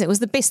amazing. It was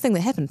the best thing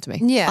that happened to me.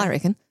 Yeah. I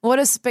reckon. What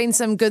has been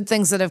some good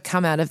things that have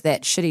come out of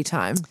that shitty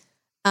time?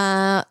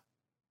 I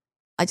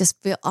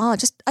just feel, I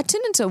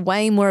turned into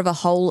way more of a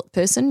whole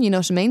person. You know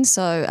what I mean?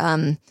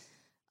 So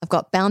I've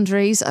got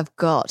boundaries. I've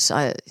got,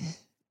 I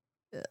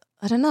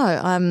don't know,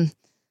 I'm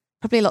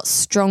probably a lot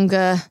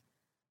stronger.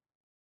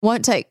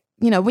 Won't take,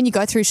 when you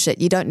go through shit,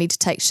 you don't need to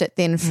take shit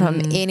then from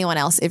anyone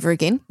else ever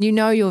again. You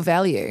know your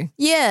value.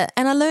 Yeah.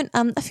 And I learned,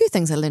 a few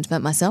things I learned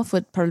about myself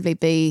would probably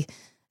be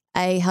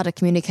how to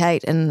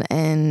communicate and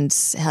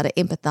how to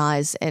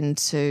empathize and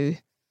to,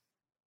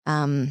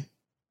 a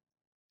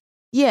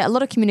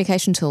lot of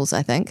communication tools,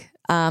 I think.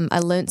 I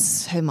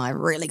learnt who my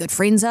really good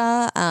friends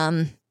are.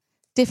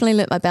 Definitely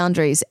learnt my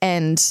boundaries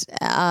and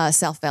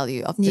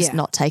self-value of just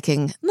not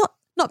taking,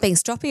 not being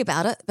stroppy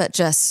about it, but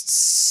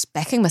just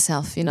backing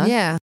myself, you know?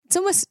 Yeah.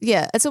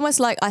 It's almost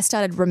like I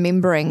started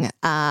remembering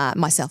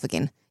myself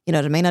again. You know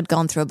what I mean? I'd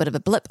gone through a bit of a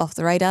blip off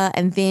the radar,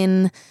 and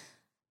then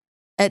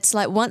it's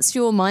like once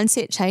your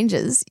mindset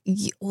changes,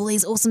 all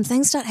these awesome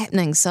things start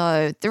happening.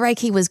 So the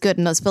Reiki was good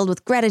and I was filled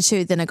with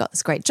gratitude. Then I got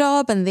this great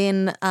job, and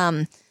then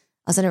I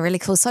was in a really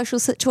cool social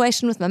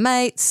situation with my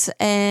mates,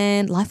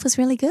 and life was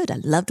really good.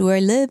 I loved where I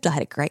lived. I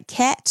had a great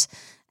cat.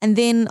 And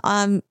then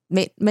I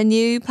met my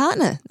new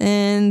partner,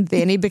 and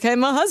then he became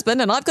my husband,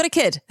 and I've got a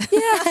kid.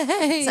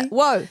 Yeah. So,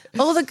 whoa.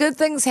 All the good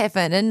things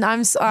happen. And I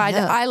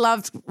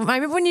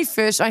remember when I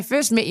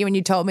first met you and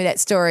you told me that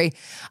story,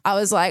 I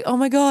was like, oh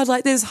my God,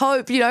 like there's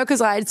hope, you know,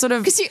 because I had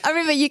I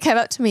remember you came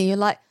up to me, you're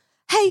like,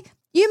 hey,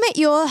 you met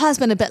your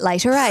husband a bit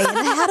later, eh? And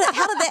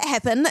how did that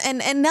happen?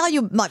 And now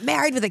you're like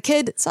married with a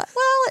kid. It's like,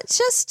 well, I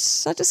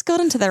just got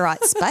into the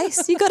right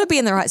space. You got to be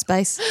in the right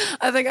space.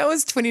 I think I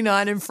was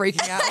 29 and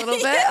freaking out a little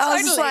bit. Yeah, I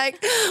was just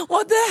like,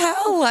 what the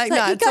hell? Like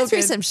no, you it's go all through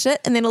good. some shit,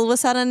 and then all of a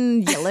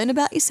sudden you learn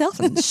about yourself,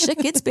 and shit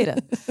gets better.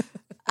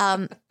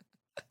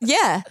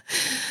 Yeah.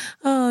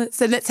 Oh,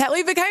 so that's how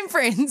we became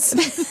friends.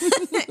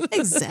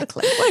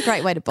 Exactly. What a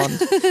great way to bond.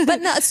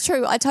 But no, it's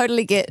true. I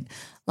totally get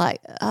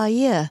like, oh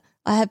yeah,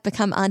 I have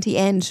become Auntie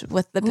Ange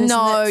with the person.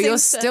 No, that you're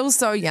seems to- still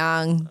so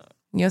young.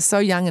 You're so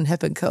young and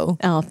hip and cool.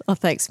 Oh,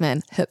 thanks,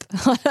 man. Hip.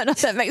 I don't know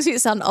if that makes me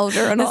sound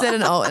older or not. Is that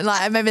an old,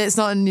 like maybe it's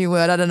not a new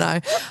word, I don't know.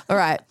 All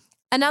right.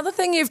 Another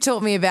thing you've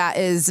taught me about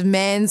is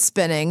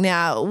mansplaining.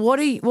 Now, what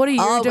do you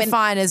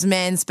define as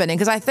mansplaining?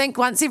 Because I think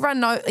once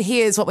everyone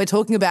hears what we're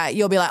talking about,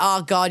 you'll be like,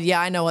 oh God, yeah,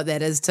 I know what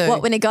that is too.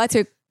 What, when a guy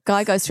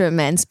goes through a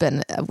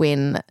manspin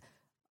when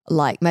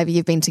like maybe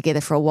you've been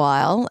together for a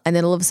while and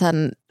then all of a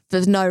sudden for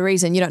no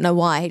reason, you don't know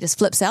why, he just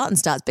flips out and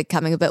starts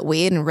becoming a bit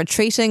weird and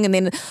retreating, and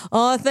then,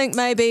 I think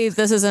maybe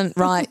this isn't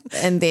right.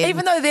 And then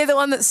even though they're the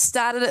one that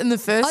started it in the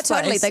first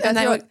totally. place.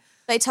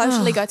 They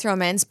totally go through a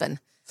manspin.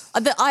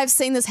 I've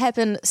seen this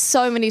happen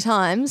so many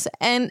times,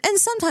 and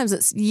sometimes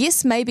it's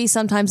yes, maybe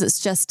sometimes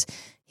it's just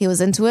he was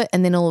into it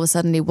and then all of a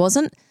sudden he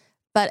wasn't.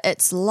 But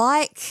it's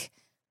like,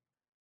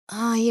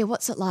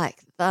 what's it like?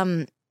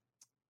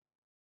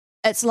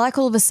 It's like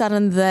all of a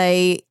sudden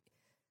they've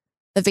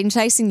been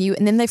chasing you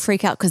and then they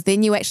freak out because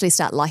then you actually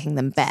start liking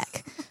them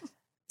back.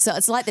 So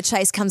it's like the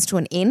chase comes to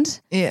an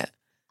end. Yeah.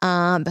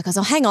 Because,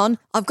 hang on,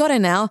 I've got her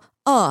now.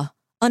 Oh,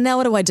 now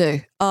what do I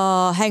do?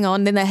 Oh, hang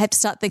on. Then they have to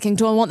start thinking,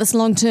 do I want this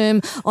long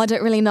term? I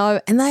don't really know.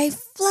 And they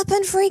flip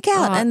and freak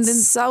out. And then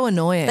so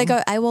annoying. They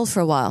go AWOL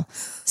for a while.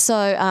 So,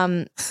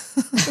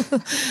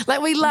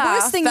 like we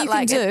laugh. Worst thing you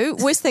can do,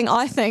 worst thing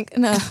I think,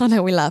 no, I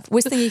know we laugh.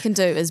 Worst thing you can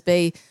do is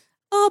be,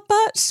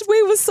 but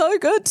we were so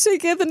good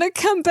together to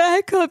come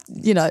back.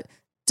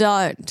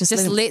 Don't.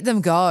 Just let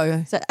them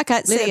go. So, okay,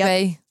 let see it ya.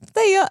 be.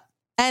 See ya.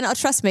 And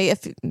trust me,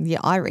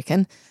 I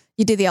reckon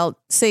you do the old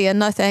see ya,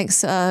 no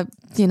thanks,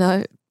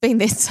 been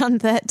there, done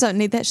that, don't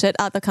need that shit.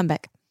 They'll come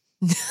back.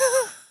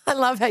 I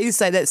love how you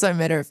say that so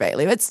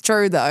matter-of-factly. It's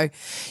true though.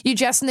 You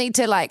just need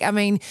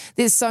to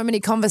there's so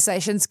many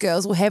conversations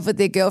girls will have with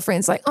their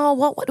girlfriends like, oh,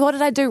 what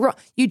did I do wrong?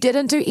 You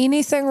didn't do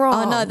anything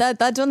wrong. Oh, no,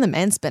 they're doing the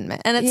manspin,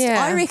 man. And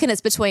I reckon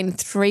it's between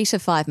 3 to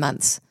 5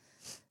 months.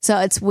 So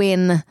it's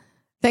when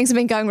things have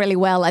been going really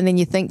well and then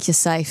you think you're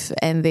safe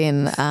and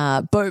then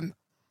boom.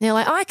 You're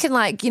like, I can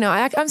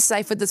I'm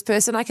safe with this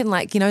person. I can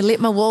let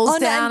my walls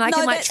down. I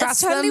can trust them.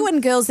 That's totally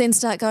when girls then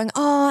start going,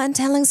 and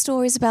telling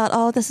stories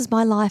about, this is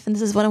my life and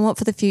this is what I want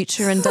for the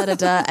future and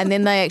da-da-da. And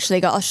then they actually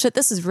go, oh shit,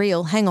 this is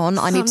real. Hang on,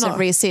 I need to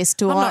reassess.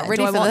 Do I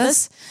want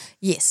this?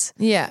 Yes.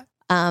 Yeah.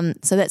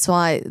 So that's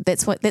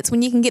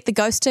when you can get the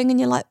ghosting and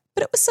you're like,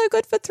 but it was so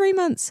good for 3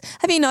 months.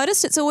 Have you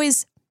noticed it's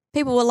always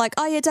people were like,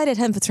 oh yeah, dated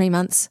him for 3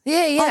 months.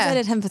 Yeah. I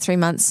dated him for 3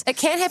 months. It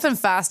can happen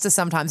faster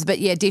sometimes, but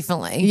yeah,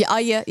 definitely.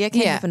 Yeah, it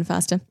can happen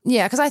faster.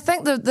 Yeah, because I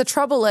think the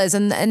trouble is,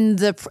 and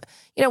the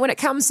when it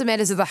comes to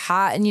matters of the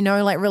heart and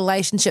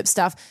relationship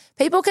stuff,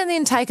 people can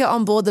then take it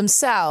on board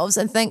themselves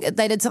and think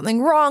they did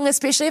something wrong,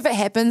 especially if it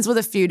happens with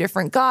a few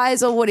different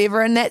guys or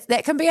whatever, and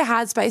that can be a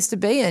hard space to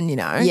be in.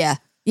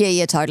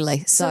 Yeah,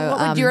 totally. So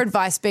what would your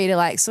advice be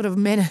to sort of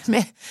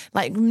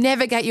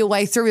navigate your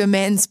way through a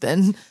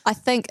manspin? I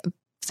think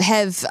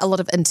have a lot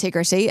of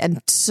integrity and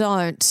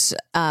don't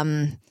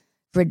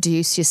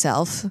reduce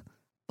yourself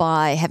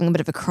by having a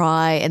bit of a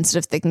cry and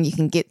sort of thinking you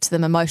can get to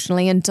them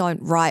emotionally, and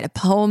don't write a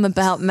poem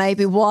about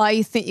maybe why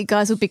you think you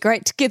guys would be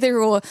great together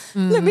or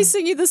let me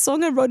sing you the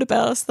song I wrote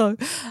about us though.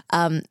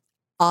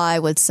 I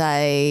would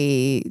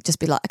say just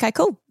be like, okay,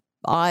 cool.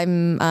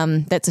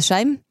 That's a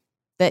shame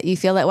that you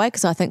feel that way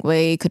because I think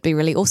we could be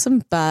really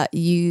awesome, but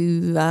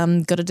you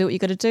got to do what you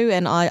got to do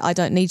and I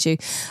don't need you.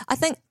 I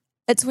think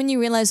it's when you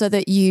realize though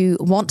that you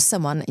want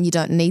someone and you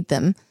don't need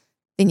them,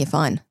 then you're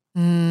fine.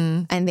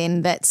 And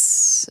then I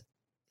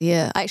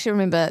actually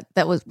remember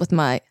that was with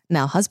my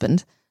now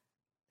husband.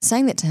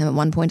 saying that to him at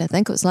one point. I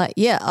think it was like,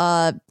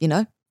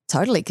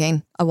 totally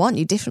keen. I want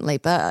you, definitely.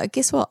 But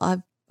guess what? I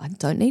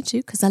don't need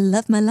you because I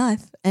love my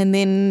life. And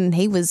then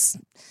he was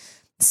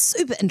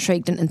super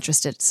intrigued and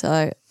interested.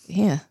 So,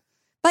 yeah.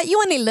 But you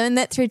only learn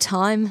that through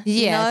time.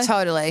 Yeah,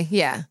 totally.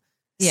 Yeah.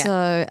 Yeah.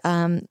 So,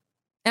 and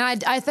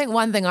I think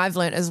one thing I've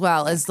learned as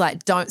well is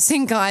like, don't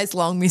send guys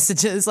long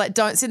messages. Like,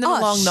 don't send them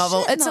a long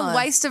novel. It's a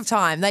waste of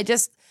time.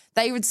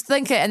 They would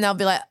think it and they'll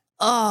be like,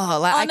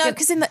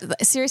 because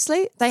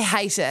seriously, they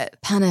hate it.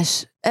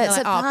 Punish. It's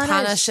like, a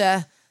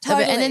punisher.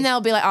 Totally. And then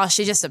they'll be like, oh,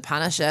 she's just a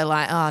punisher.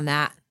 Like, oh,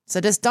 nah. So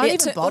just don't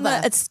even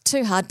bother. It's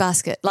too hard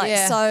basket.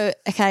 So,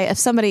 okay, if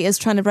somebody is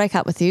trying to break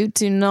up with you,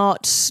 do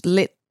not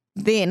let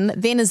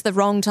then is the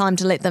wrong time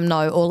to let them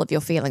know all of your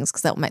feelings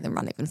because that will make them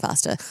run even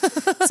faster.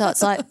 So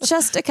it's like,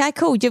 okay,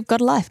 cool, you've got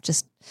a life.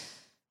 Just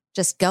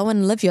go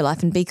and live your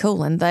life and be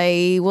cool, and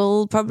they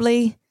will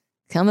probably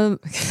come a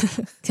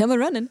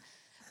running.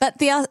 But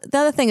the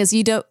other thing is,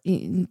 do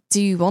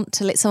you want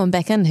to let someone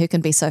back in who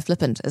can be so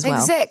flippant as well?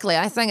 Exactly.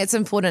 I think it's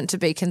important to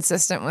be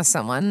consistent with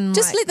someone.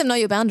 Just let them know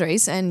your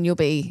boundaries, and you'll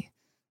be,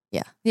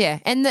 yeah.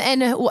 And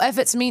if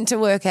it's meant to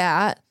work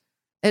out.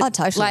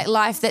 Totally. Like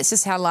life, that's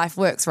just how life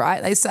works,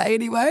 right? They say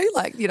anyway,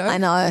 like, I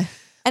know.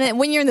 And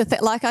when you're in the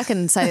like I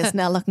can say this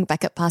now looking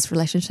back at past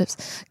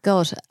relationships,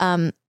 God,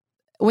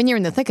 when you're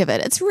in the thick of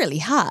it, it's really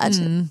hard.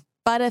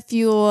 But if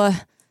you're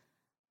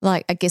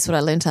like, I guess what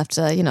I learned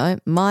after,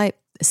 my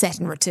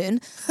Saturn return,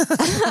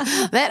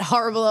 that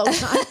horrible old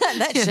time,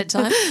 that shit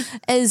time,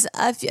 is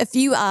if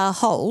you are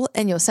whole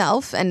in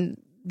yourself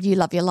and you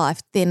love your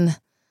life, then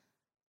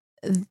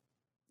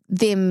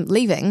them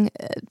leaving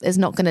is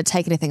not going to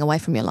take anything away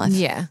from your life.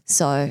 Yeah.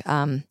 So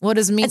what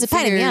is meant it's a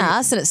pain in the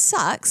ass and it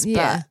sucks,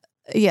 but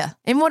yeah.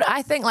 And what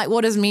I think, like,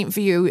 what is meant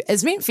for you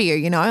is meant for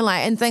you,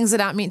 like, and things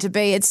that aren't meant to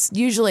be, it's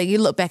usually you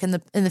look back in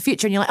the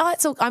future and you're like,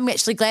 I'm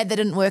actually glad that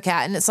didn't work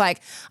out. And it's like,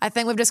 I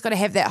think we've just got to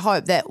have that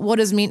hope that what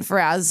is meant for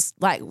us,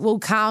 like, will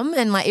come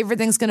and like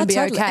everything's going to be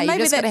totally. okay. You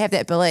just got to have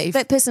that belief.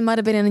 That person might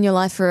have been in your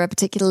life for a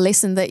particular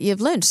lesson that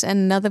you've learnt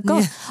and now they've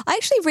gone. Yeah. I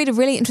actually read a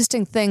really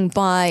interesting thing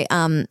by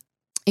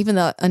even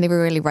though I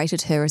never really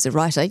rated her as a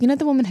writer,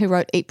 the woman who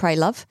wrote Eat, Pray,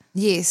 Love?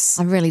 Yes.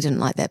 I really didn't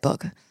like that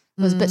book. It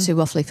was a bit too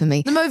waffly for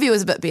me. The movie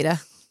was a bit better.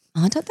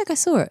 I don't think I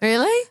saw it.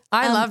 Really?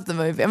 I loved the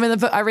movie. I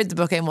mean, I read the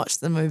book and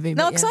watched the movie.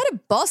 No, because I had a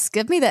boss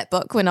give me that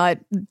book when I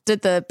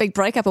did the big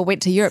breakup or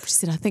went to Europe. She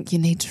said, I think you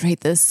need to read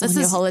this on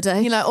your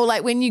holiday. Or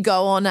like when you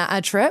go on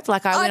a trip,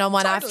 like I went on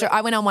one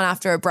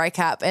after a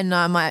breakup and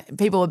my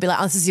people would be like,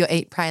 oh, this is your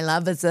Eat, Pray,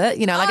 Love, is it?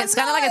 It's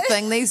kind of like a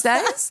thing these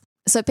days.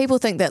 So people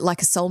think that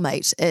like a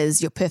soulmate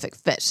is your perfect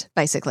fit,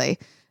 basically,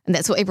 and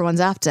that's what everyone's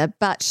after.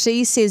 But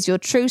she says your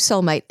true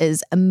soulmate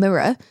is a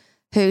mirror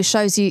who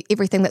shows you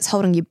everything that's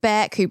holding you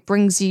back, who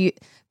brings you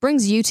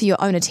to your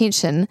own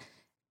attention,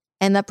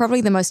 and they're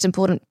probably the most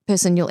important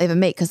person you'll ever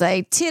meet because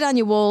they tear down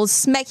your walls,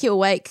 smack you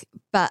awake,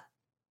 but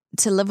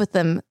to live with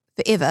them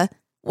forever,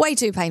 way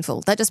too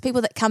painful. They're just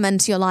people that come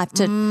into your life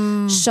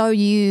to show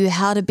you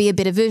how to be a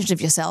better version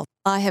of yourself.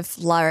 I have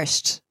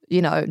flourished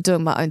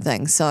doing my own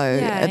thing. So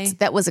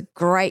that was a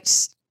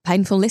great,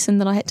 painful lesson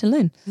that I had to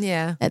learn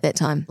at that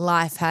time.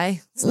 Life,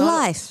 hey?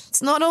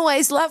 It's not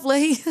always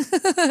lovely.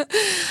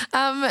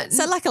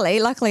 So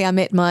luckily I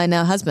met my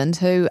now husband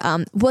who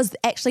was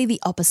actually the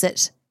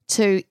opposite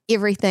to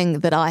everything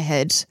that I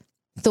had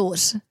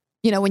thought.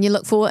 When you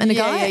look for in a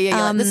guy.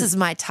 Yeah. Like, this is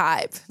my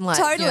type. Like,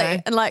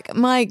 totally. And like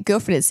my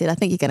girlfriend had said, I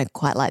think you're going to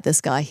quite like this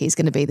guy. He's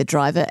going to be the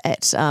driver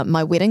at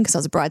my wedding because I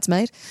was a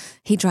bridesmaid.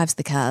 He drives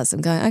the cars.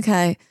 I'm going,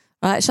 okay.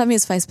 All right, show me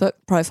his Facebook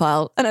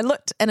profile. And I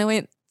looked and I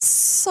went,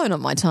 so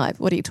not my type.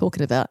 What are you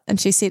talking about? And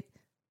she said,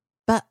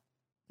 but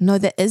no,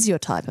 that is your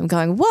type. I'm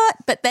going, what?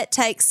 But that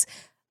takes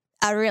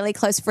a really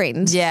close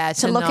friend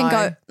to look and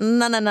go,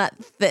 no, that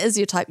is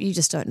your type. You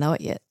just don't know it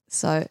yet.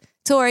 So,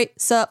 Tori,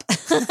 sup?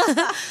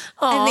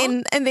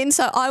 and then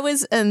so I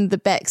was in the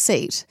back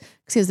seat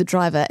because he was the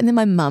driver. And then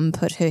my mum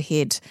put her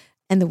head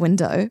in the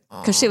window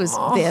because she was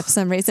there for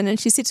some reason, and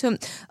she said to him,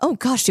 oh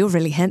gosh, you're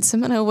really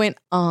handsome. And I went,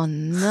 oh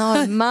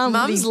no, Mum,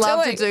 mums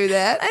love to do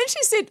that. And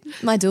she said,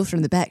 my daughter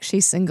in the back,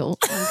 she's single.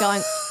 I'm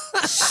going,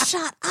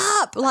 shut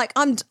up, like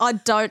I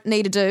don't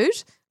need a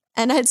dude.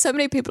 And I had so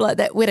many people at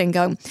that wedding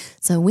going,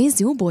 so where's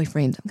your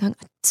boyfriend? I'm going,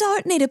 I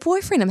don't need a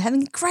boyfriend, I'm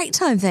having a great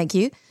time, thank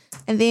you.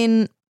 And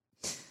then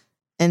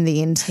in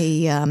the end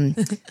he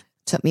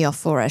took me off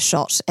for a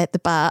shot at the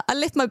bar. I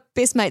left my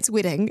best mate's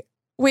wedding,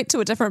 went to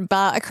a different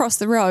bar across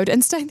the road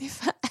and stayed there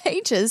for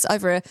ages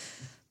over a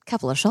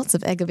couple of shots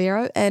of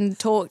Agavero and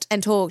talked,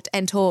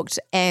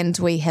 and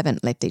we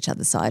haven't left each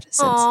other's side since.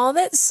 Oh,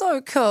 that's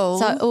so cool.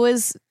 So it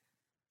was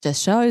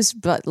just shows,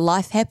 but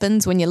life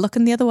happens when you're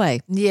looking the other way.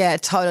 Yeah,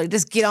 totally.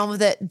 Just get on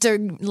with it,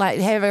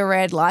 have a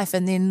rad life,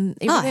 and then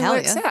everything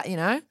works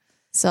out,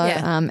 So,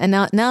 and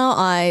now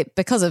I,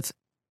 because of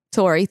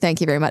Tori,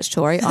 thank you very much,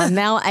 Tori, I'm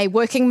now a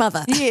working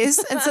mother.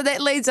 Yes, and so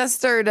that leads us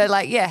through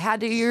to how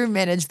do you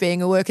manage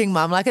being a working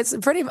mum? Like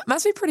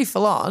must be pretty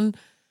full on.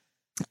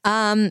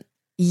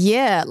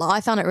 Yeah,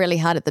 I found it really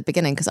hard at the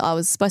beginning because I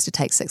was supposed to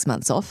take 6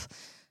 months off,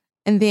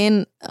 And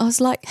then I was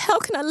like, how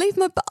can I leave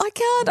I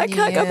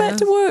can't go back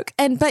to work.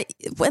 But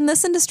in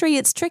this industry,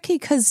 it's tricky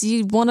because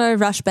you want to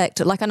rush back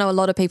to, like, I know a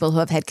lot of people who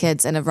have had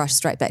kids and have rushed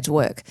straight back to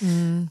work.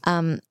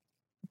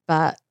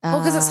 But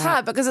because it's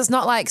hard, because it's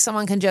not like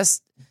someone can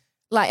just,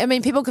 like, I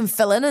mean, people can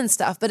fill in and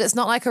stuff, but it's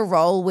not like a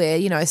role where,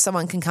 you know,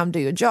 someone can come do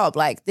your job.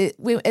 Like,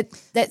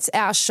 that's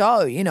our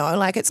show, you know,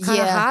 like, it's kind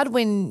of hard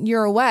when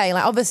you're away.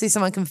 Like, obviously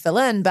someone can fill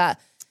in, but.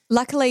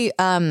 Luckily,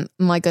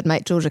 my good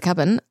mate Georgia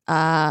Cubbin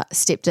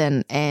stepped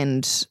in,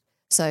 and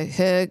so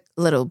her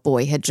little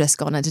boy had just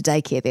gone into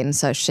daycare then,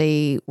 so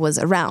she was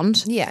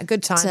around. Yeah,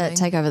 good timing. To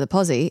take over the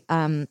posse,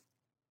 and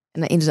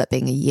it ended up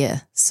being a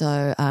year.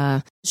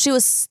 So she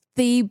was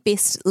the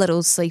best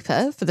little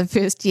sleeper for the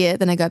first year.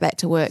 Then I go back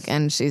to work,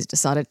 and she's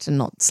decided to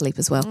not sleep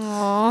as well.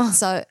 Aww.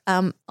 So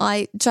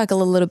I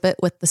juggle a little bit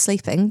with the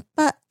sleeping,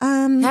 but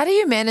how do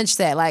you manage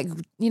that? Like,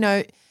 you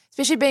know,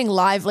 especially being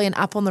lively and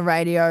up on the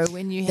radio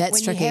when you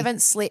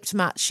haven't slept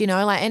much, you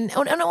know, like, and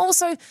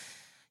also,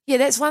 yeah,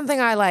 that's one thing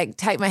I like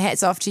take my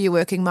hats off to you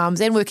working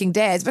mums and working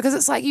dads, because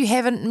it's like you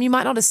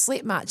might not have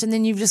slept much, and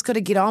then you've just got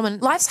to get on,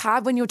 and life's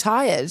hard when you're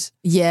tired.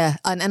 Yeah,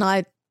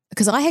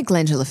 because I had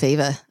glandular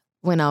fever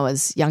when I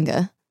was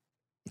younger,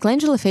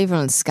 glandular fever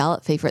and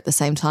scarlet fever at the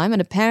same time,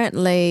 and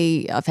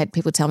apparently I've had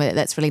people tell me that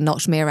that's really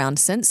knocked me around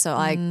since, so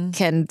I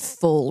can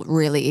fall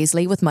really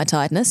easily with my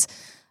tiredness.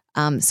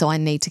 So I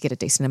need to get a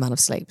decent amount of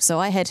sleep. So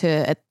I had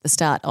her at the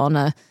start on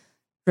a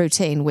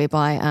routine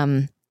whereby,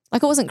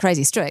 like, it wasn't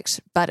crazy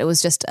strict, but it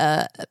was just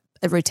a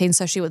routine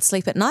so she would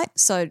sleep at night.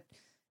 So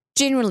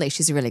generally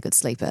she's a really good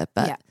sleeper,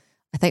 but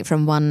I think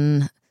from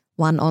one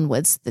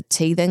onwards, the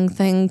teething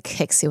thing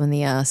kicks you in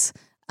the ass.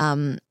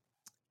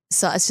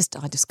 So it's just,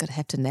 I just got to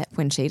have to nap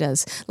when she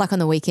does. Like on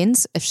the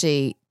weekends, if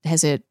she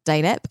has her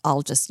day nap,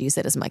 I'll just use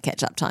that as my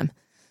catch-up time.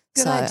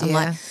 Good so idea. I'm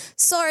like,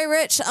 sorry,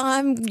 Rich,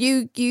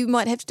 you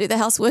might have to do the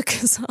housework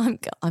because I'm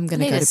going to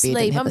go to bed sleep.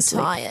 and have I'm a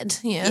sleep. tired.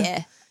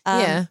 Yeah.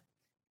 Yeah.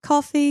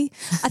 Coffee.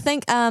 I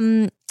think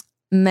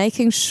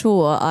making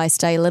sure I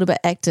stay a little bit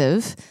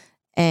active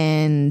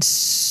and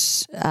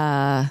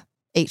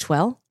eat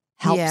well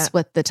helps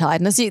with the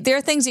tiredness. There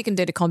are things you can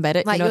do to combat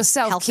it. Like, you know, your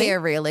self-care,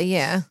 really,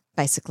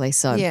 basically.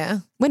 So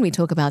when we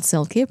talk about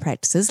self-care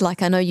practices,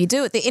 like I know you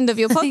do at the end of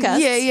your podcast,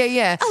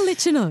 yeah, I'll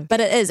let you know. But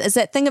it's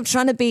that thing of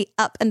trying to be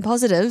up and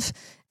positive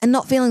and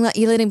not feeling like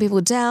you're letting people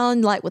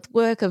down, like with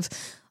work of,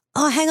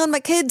 oh, hang on, my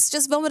kids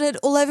just vomited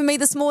all over me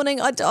this morning.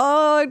 I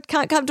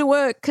can't come to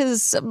work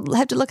because I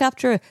have to look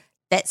after her.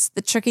 That's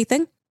the tricky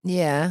thing.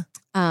 Yeah.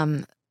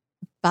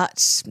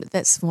 But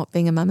that's what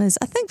being a mum is.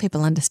 I think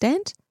people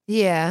understand.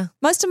 Yeah.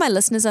 Most of my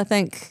listeners, I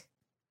think,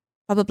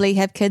 probably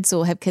have kids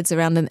or have kids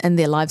around in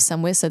their lives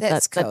somewhere, so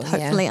that's that cool,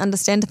 hopefully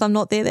understand if I'm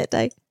not there that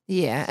day.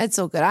 Yeah, it's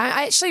all good.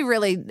 I actually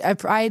really,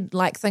 I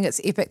like think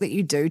it's epic that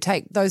you do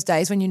take those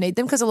days when you need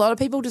them, because a lot of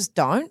people just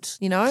don't,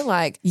 you know,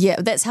 like. Yeah,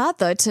 that's hard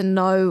though, to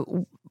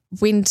know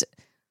when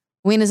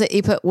is it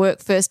you put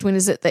work first, when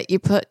is it that you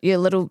put your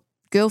little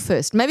girl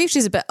first. Maybe if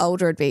she's a bit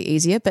older it'd be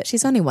easier, but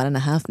she's only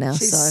 1.5 now.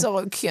 She's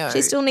so cute.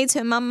 She still needs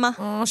her mama.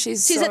 Oh,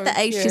 she's so at the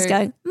age cute. she's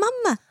going,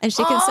 mama. And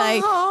she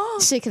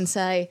can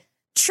say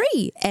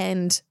tree,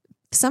 and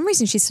for some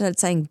reason she started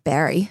saying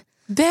Barry.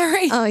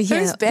 Barry? Oh yeah.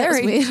 Who's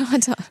Barry? Weird. I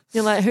don't.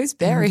 You're like, who's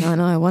Barry? I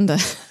know, I wonder.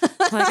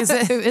 Like, is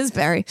it? Who is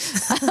Barry?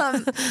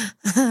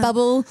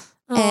 Bubble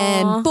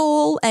and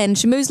Ball, and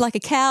she moves like a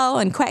cow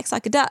and quacks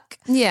like a duck.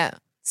 Yeah.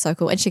 So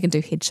cool. And she can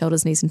do head,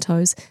 shoulders, knees and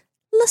toes.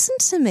 Listen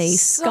to me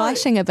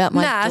skishing about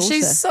my daughter.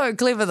 She's so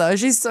clever though.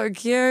 She's so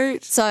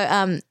cute.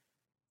 So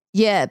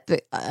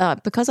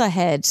because I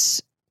had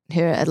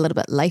her a little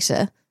bit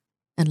later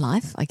in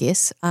life, I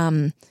guess,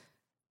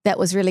 that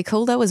was really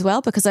cool though as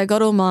well, because I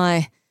got all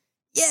my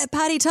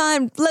party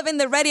time, living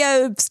the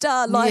radio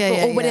star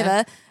life or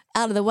whatever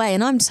out of the way,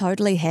 and I'm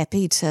totally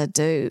happy to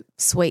do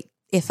sweet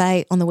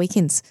FA on the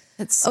weekends.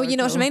 It's so you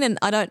know cool. what I mean? And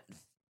I don't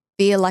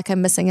feel like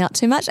I'm missing out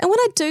too much. And when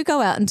I do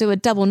go out and do a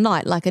double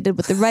night like I did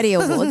with the radio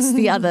awards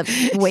the other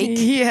week,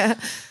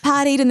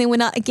 partied and then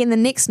went out again the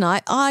next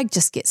night, I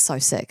just get so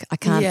sick. I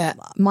can't,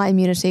 my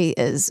immunity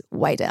is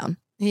way down.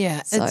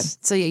 Yeah.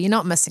 So you're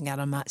not missing out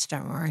on much,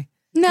 don't worry.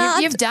 No.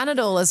 You've done it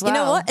all as well. You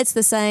know what? It's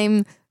the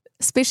same,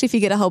 especially if you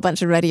get a whole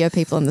bunch of radio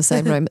people in the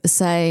same room, the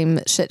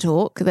same shit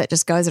talk that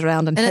just goes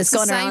around and has it's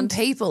gone the same around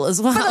people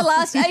as well for the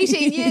last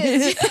 18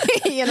 years.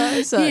 You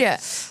know, so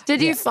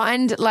Did you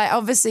find, like,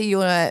 obviously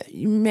you're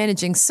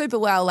managing super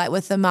well, like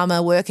with the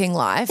mama working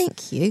life.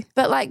 Thank you.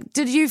 But like,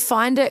 did you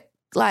find it,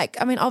 like,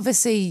 I mean,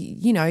 obviously,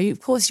 you know,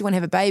 of course you want to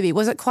have a baby.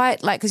 Was it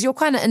quite like, because you're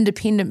quite an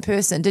independent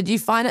person, did you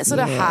find it sort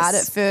of hard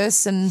at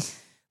first, and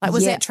like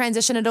was that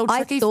transition at all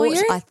tricky for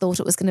you? I thought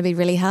it was going to be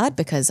really hard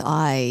because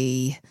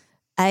I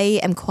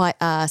am quite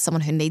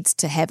someone who needs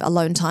to have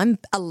alone time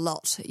a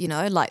lot, you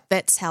know, like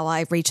that's how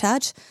I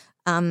recharge.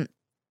 And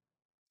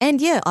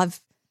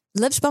I've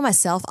lived by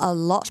myself a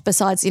lot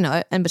besides, you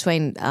know, in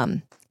between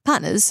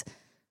partners.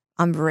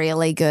 I'm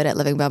really good at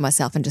living by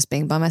myself and just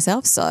being by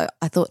myself. So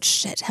I thought,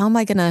 shit, how am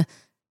I going to,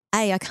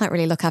 I can't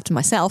really look after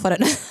myself. I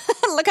don't know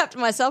how to look after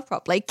myself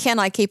properly. Can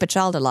I keep a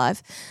child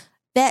alive?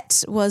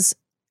 That was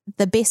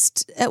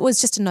it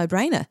was just a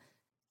no-brainer.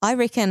 I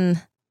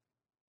reckon,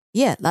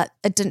 yeah, like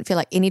it didn't feel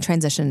like any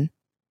transition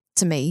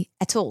to me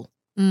at all.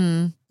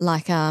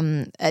 Like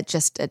it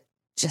just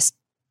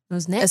It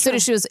was natural. as soon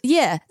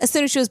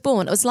as she was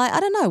born, it was like, I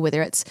don't know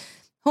whether it's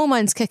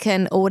hormones kick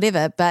in or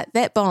whatever, but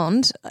that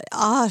bond,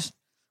 I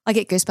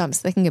get goosebumps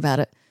thinking about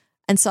it.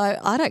 And so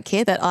I don't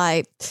care that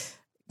I,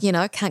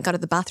 can't go to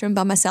the bathroom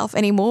by myself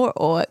anymore,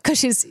 or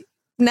because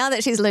now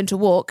that she's learned to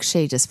walk,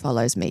 she just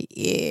follows me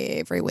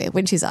everywhere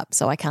when she's up.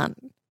 So I can't,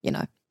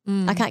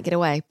 I can't get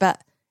away,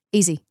 but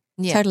easy.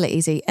 Yeah. Totally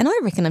easy. And I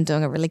reckon I'm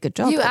doing a really good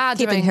job of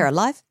keeping her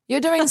alive.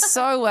 You're doing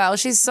so well.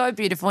 She's so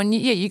beautiful. And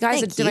you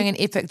guys are doing an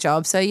epic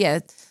job. So yeah,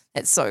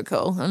 it's so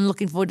cool. I'm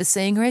looking forward to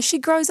seeing her as she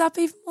grows up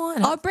even more.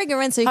 I'll bring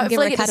her in so you can give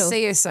her a cuddle. Hopefully get to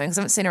see her soon because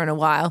I haven't seen her in a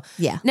while.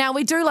 Yeah. Now,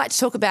 we do like to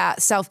talk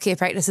about self-care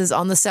practices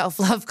on the Self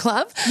Love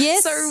Club.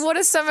 Yes. So what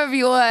are some of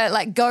your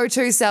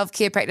go-to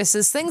self-care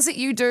practices, things that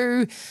you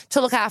do to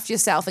look after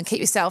yourself and keep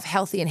yourself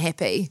healthy and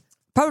happy?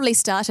 Probably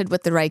started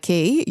with the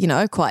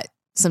Reiki, quite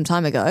some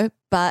time ago.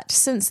 But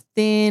since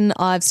then,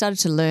 I've started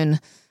to learn,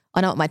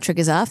 I know what my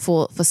triggers are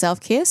for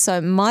self-care.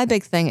 So my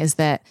big thing is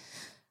that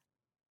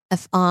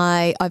if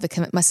I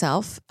overcommit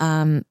myself,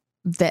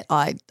 that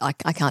I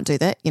can't do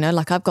that.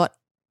 I've got,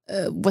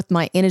 with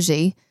my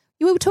energy,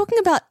 we were talking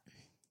about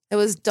it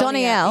was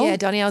Donielle. Yeah,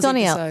 Donielle's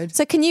episode.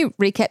 So can you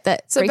recap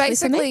that briefly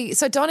for me?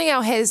 So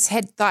Donielle has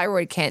had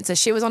thyroid cancer.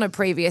 She was on a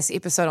previous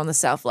episode on the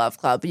Self Love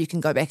Club you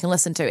can go back and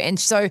listen to. And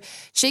so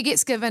she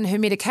gets given her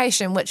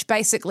medication, which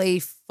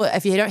basically,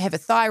 if you don't have a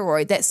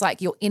thyroid, that's like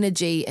your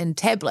energy in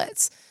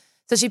tablets.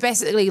 So she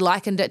basically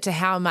likened it to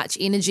how much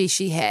energy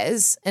she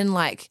has in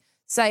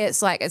say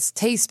it's a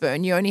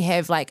teaspoon, you only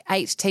have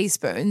 8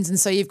 teaspoons. And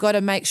so you've got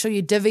to make sure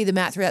you divvy them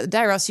out throughout the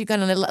day or else you're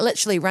going to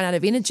literally run out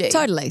of energy.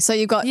 Totally. So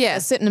you've got a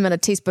certain amount of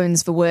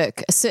teaspoons for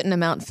work, a certain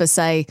amount for,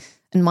 say,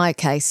 in my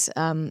case,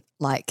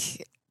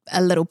 like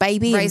a little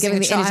baby raising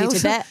and giving the energy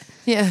to that.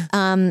 Yeah.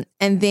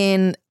 And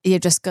then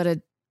you've just got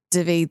to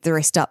divvy the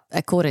rest up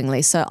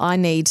accordingly. So I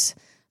need,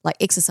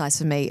 exercise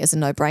for me is a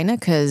no-brainer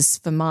because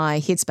for my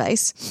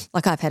headspace,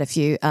 I've had a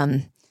few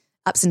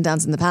ups and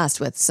downs in the past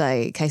with,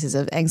 say, cases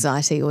of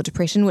anxiety or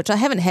depression, which I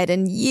haven't had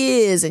in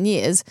years and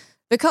years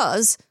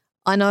because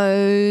I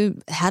know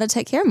how to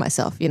take care of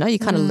myself. You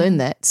kind of learn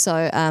that.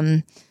 So,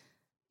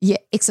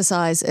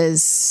 exercise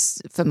is,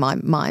 for my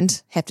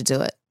mind, have to do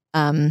it.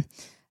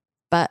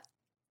 But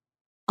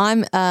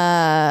I'm,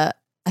 I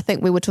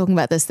think we were talking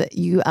about this, that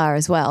you are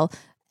as well,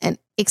 an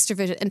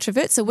extroverted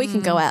introvert. So we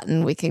can go out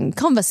and we can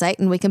conversate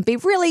and we can be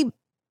really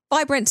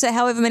vibrant to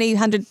however many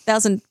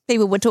 100,000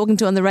 people we're talking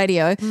to on the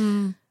radio.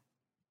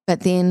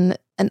 But then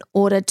in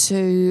order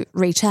to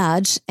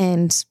recharge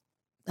and,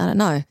 I don't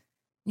know.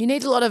 You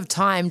need a lot of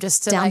time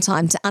just to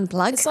downtime to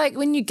unplug. It's like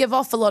when you give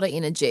off a lot of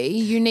energy,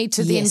 you need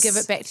to then give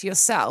it back to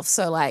yourself.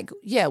 So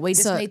we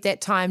just need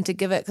that time to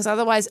give it because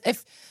otherwise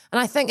and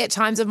I think at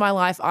times of my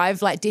life, I've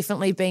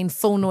definitely been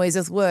full noise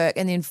with work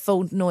and then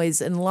full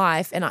noise in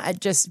life and it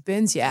just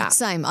burns you out.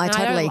 Same. I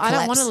totally collapse. I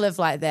don't want to live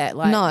like that.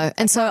 No.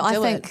 And so I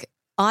think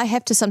I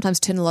have to sometimes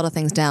turn a lot of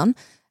things down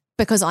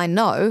because I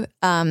know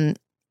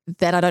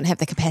that I don't have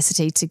the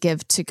capacity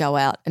to go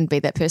out and be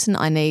that person.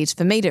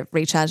 For me to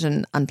recharge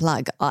and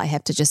unplug, I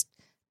have to just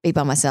be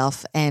by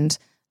myself and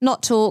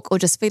not talk or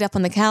just feet up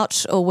on the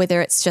couch or whether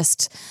it's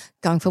just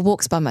going for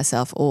walks by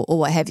myself or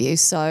what have you.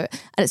 So,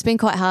 and it's been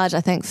quite hard,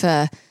 I think,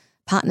 for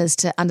partners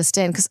to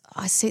understand because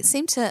I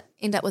seem to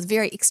end up with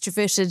very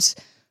extroverted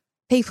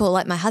people.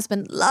 Like my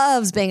husband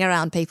loves being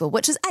around people,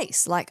 which is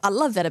ace. I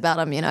love that about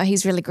him,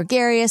 he's really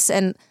gregarious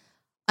and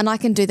I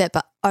can do that,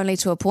 but only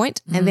to a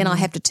point, and then I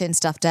have to turn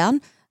stuff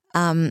down.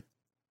 And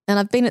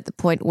I've been at the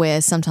point where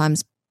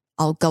sometimes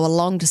I'll go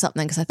along to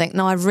something because I think,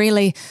 no,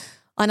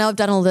 I know I've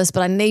done all this,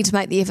 but I need to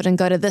make the effort and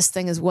go to this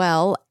thing as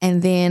well.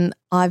 And then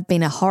I've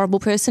been a horrible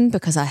person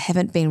because I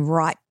haven't been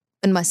right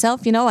in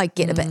myself. I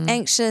get a bit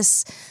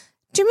anxious.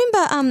 Do you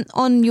remember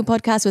on your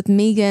podcast with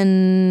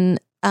Megan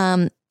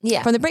from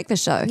The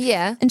Breakfast Show?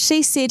 Yeah. And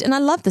she said, and I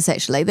love this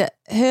actually, that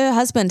her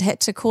husband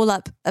had to call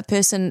up a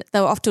person, they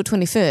were off till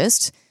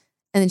 21st,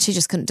 and then she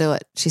just couldn't do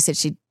it. She said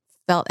she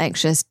felt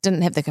anxious,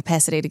 didn't have the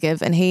capacity to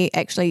give, and he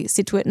actually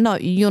said to her, no,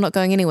 you're not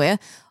going anywhere.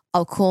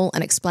 I'll call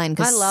and explain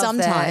because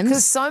sometimes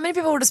because so many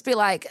people will just be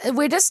like,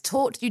 we're just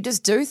taught you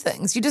just do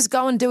things, you just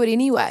go and do it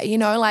anyway,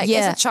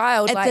 as a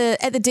child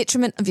at the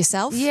detriment of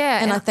yourself.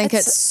 And I think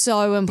it's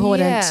so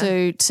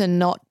important to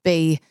not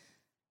be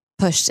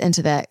pushed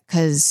into that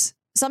because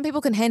some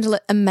people can handle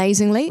it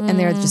amazingly and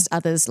there are just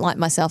others like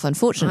myself,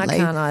 unfortunately. I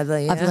can't either.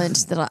 I've learned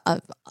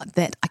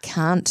that I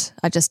can't.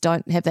 I just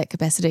don't have that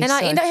capacity. And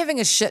I end up having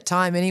a shit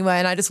time anyway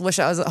and I just wish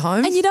I was at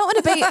home. And you don't want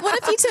to be, what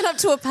if you turn up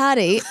to a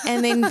party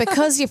and then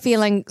because you're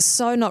feeling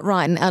so not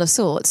right and out of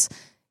sorts,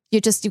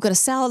 you've got a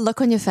sour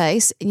look on your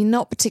face and you're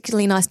not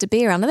particularly nice to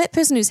be around. And that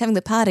person who's having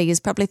the party is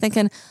probably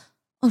thinking,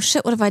 oh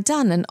shit, what have I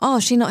done?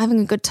 And she's not having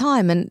a good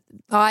time. And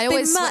I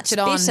always switch it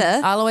on.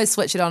 I'll always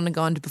switch it on and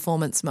go into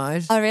performance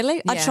mode. Oh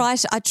really? Yeah.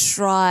 I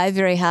try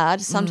very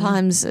hard.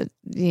 Sometimes,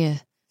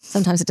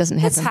 Sometimes it doesn't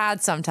happen. It's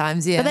hard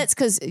sometimes, yeah. But that's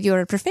because you're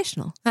a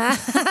professional.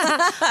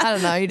 I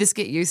don't know. You just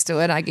get used to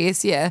it, I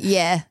guess. Yeah.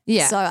 Yeah.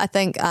 Yeah. So I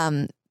think,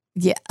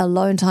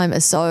 alone time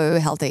is so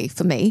healthy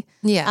for me.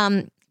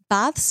 Yeah.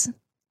 Baths.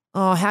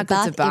 Oh, how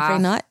good's a bath?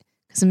 Every night.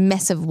 Because I'm a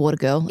massive water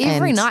girl.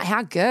 Every night?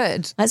 How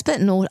good? It's a bit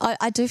naughty.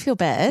 I do feel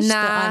bad.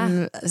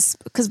 Nah.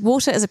 Because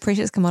water is a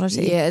precious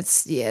commodity. Yeah,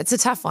 it's a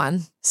tough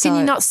one. So- Can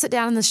you not sit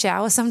down in the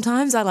shower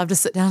sometimes? I love to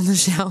sit down in the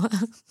shower.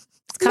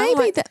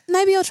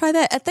 Maybe I'll try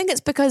that. I think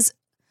it's because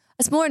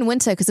it's more in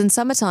winter because in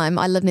summertime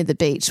I live near the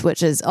beach,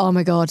 which is, oh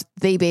my God,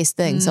 the best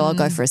thing. So I'll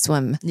go for a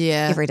swim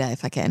every day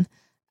if I can.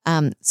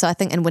 So I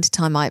think in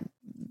wintertime I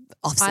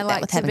offset I that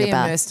like with to having be a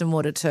bath. immersed in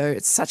water too.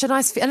 It's such a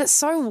nice and it's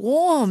so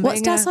warm. What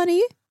star sign are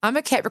you? I'm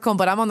a Capricorn,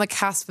 but I'm on the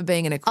cusp of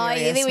being an Aquarius.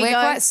 Oh, yeah, there we We're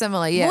go. quite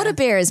similar, yeah. Water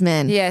bearers,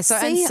 man. Yeah, so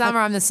in See, summer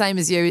I'm the same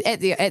as you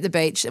at the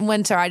beach. In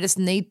winter I just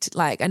need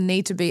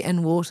to be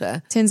in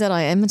water. Turns out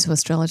I am into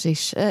astrology.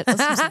 Shit. Listen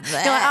to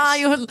that.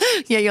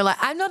 You're like,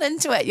 I'm not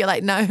into it. You're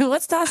like, no,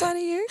 what star sign are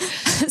you?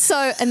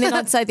 So, and then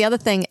I'd say the other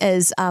thing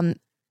is, and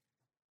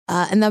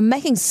they're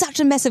making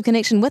such a massive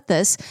connection with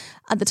this,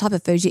 the type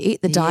of food you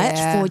eat, the diet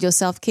for your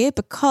self-care,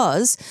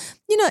 because,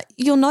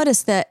 you'll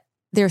notice that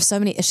there are so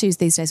many issues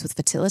these days with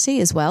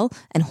fertility as well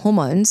and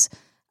hormones.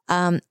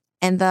 And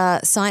the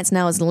science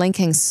now is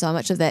linking so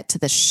much of that to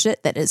the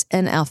shit that is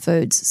in our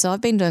foods. So I've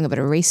been doing a bit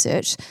of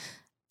research.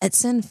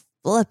 It's in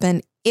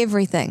flipping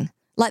everything.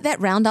 Like that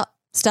Roundup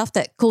stuff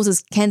that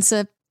causes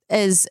cancer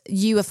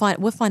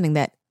we're finding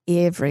that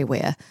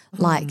everywhere.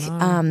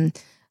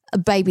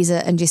 Babies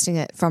are ingesting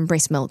it from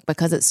breast milk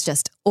because it's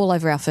just all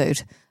over our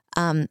food.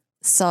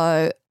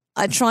 So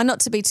I try not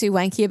to be too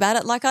wanky about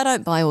it. Like I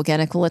don't buy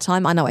organic all the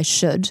time. I know I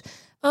should.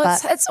 Well,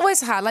 it's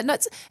always hard. Like, no,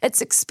 it's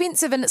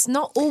expensive and it's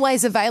not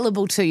always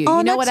available to you.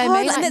 You know what I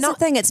mean? Like, and that's the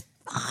thing. It's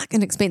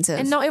fucking expensive.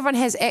 And not everyone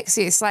has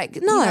access. Like,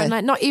 No.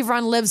 not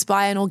everyone lives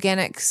by an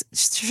organic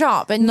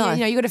shop. And, No.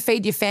 you got to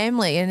feed your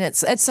family and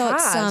it's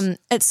hard.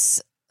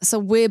 So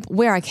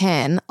where I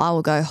can, I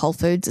will go Whole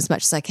Foods as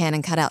much as I can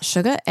and cut out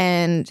sugar.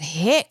 And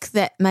heck,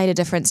 that made a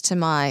difference to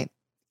my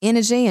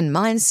energy and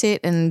mindset.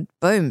 And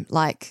boom,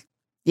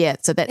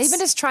 so that's Even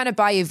just trying to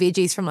buy your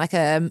veggies from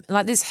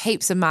there's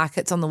heaps of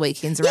markets on the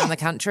weekends around the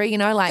country,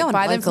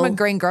 buy them from a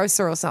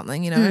greengrocer or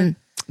something,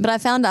 But I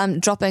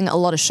found dropping a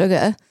lot of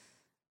sugar.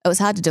 It was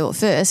hard to do at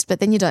first, but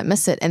then you don't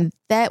miss it, and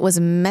that was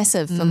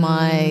massive for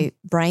my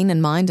brain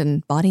and mind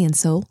and body and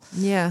soul.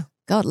 Yeah.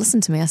 God, listen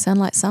to me. I sound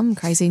like some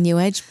crazy new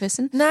age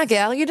person. Nah,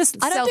 gal, you're just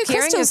I don't do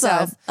self-caring crystals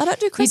yourself. though. I don't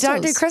do crystals. You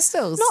don't do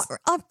crystals?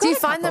 Do you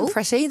find them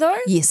pretty though?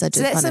 Yes, I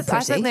do find them pretty. I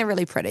think they're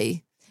really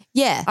pretty.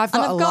 Yeah, I've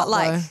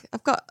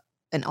got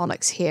an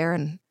onyx here,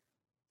 and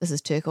this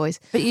is turquoise.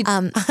 But you're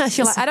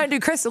like, I don't do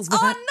crystals. But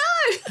oh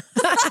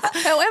no,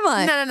 how am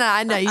I? No,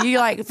 I know you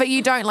but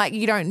you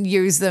don't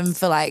use them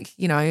for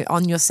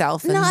on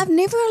yourself. No, I've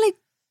never really.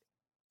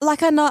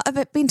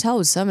 I've been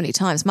told so many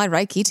times. My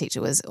Reiki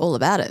teacher was all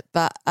about it,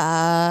 but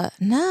it's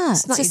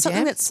not just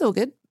something that's all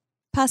good.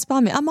 Passed by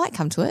me. I might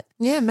come to it.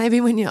 Yeah,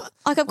 maybe when you're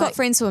I've got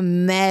friends who are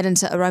mad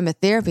into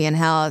aromatherapy and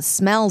how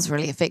smells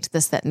really affect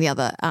this, that, and the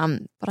other.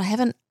 But I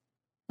haven't.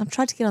 I've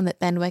tried to get on that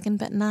bandwagon,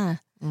 but nah.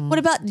 What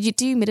about you?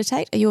 Do you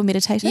meditate? Are you a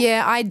meditator?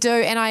 Yeah, I do,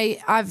 and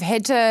I've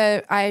had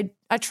to.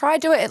 I try to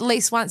do it at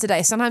least once a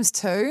day, sometimes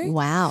two.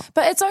 Wow.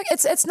 But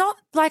it's not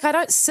like I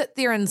don't sit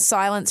there in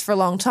silence for a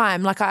long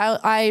time. Like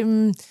I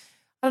don't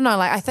know.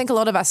 Like I think a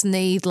lot of us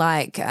need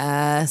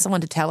someone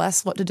to tell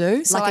us what to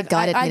do. So like a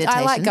guided meditation.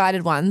 I like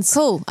guided ones.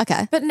 Cool.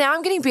 Okay. But now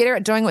I'm getting better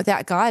at doing it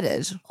without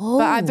guided. Oh.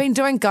 But I've been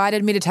doing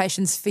guided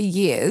meditations for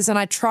years, and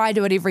I try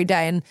to do it every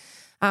day. And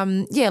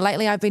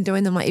lately I've been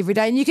doing them every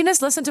day. And you can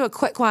just listen to a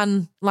quick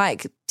one,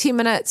 10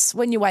 minutes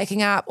when you're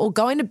waking up, or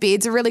going to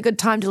bed's a really good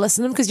time to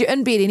listen to them because you're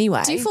in bed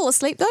anyway. Do you fall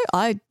asleep though?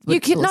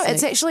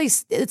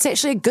 It's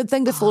actually a good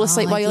thing to fall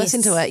asleep while you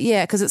listen to it.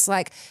 Yeah, because it's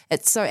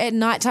so at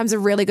night time's a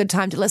really good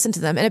time to listen to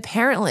them. And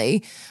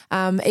apparently,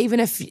 even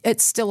if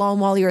it's still on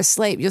while you're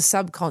asleep, your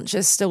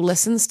subconscious still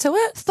listens to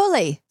it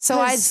fully.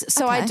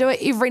 I do it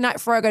every night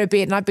before I go to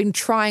bed, and I've been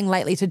trying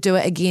lately to do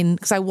it again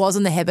because I was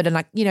in the habit,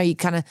 and you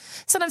kind of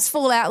sometimes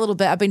fall out a little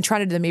bit. I've been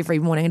trying to do them every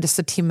morning, and just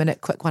a 10-minute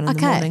quick one in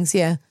the mornings.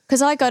 Yeah.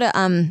 Because I go to,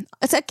 I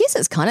guess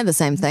it's kind of the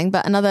same thing,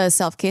 but another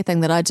self-care thing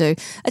that I do,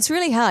 it's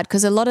really hard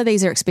because a lot of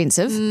these are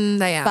expensive.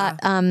 They are.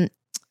 But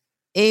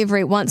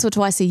every once or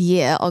twice a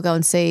year, I'll go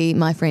and see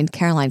my friend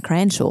Caroline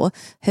Cranshaw,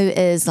 who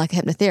is like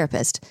a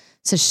hypnotherapist.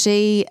 So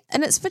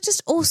and it's for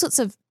just all sorts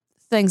of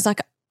things.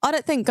 Like, I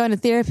don't think going to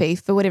therapy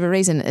for whatever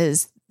reason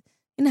is,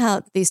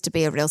 how there used to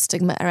be a real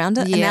stigma around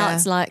it. Yeah. And now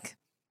it's like,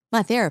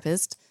 my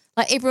therapist.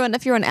 Like everyone,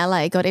 if you're in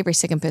LA, God, every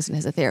second person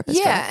has a therapist.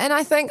 Yeah, right? and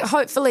I think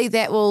hopefully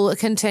that will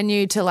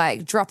continue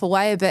to drop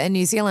away a bit in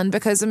New Zealand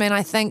because,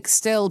 I think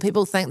still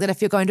people think that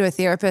if you're going to a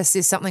therapist,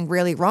 there's something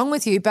really wrong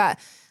with you. But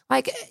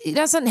it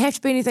doesn't have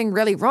to be anything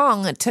really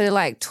wrong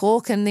to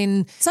talk, and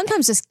then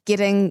sometimes just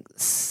getting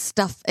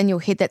stuff in your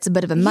head that's a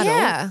bit of a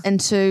muddle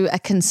into a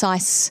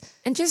concise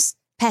and just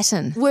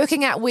pattern.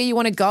 Working out where you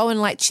want to go and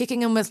like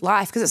checking in with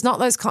life, because it's not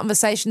those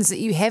conversations that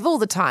you have all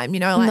the time, like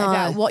No.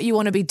 about what you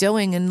want to be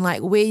doing and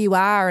like where you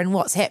are and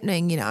what's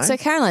happening, So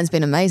Caroline's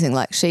been amazing.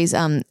 Like she's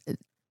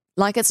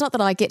like, it's not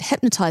that I get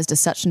hypnotized as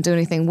such and do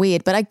anything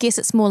weird, but I guess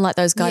it's more like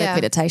those guided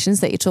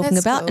meditations that you're talking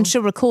That's about. cool. And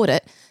she'll record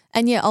it.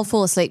 And I'll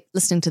fall asleep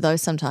listening to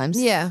those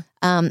sometimes. Yeah.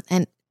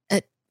 And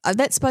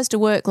that's supposed to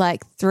work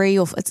like 3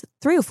 or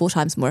 4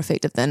 times more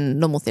effective than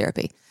normal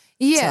therapy.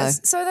 Yes.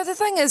 So the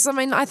thing is,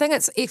 I think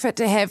it's effort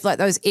to have like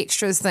those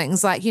extras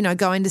things like,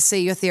 going to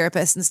see your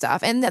therapist and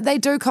stuff. And they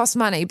do cost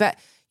money, but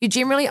you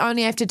generally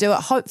only have to do it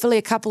hopefully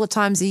a couple of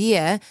times a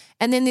year.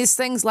 And then there's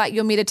things like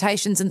your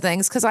meditations and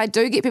things, because I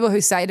do get people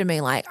who say to me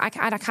like, I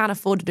can't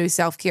afford to do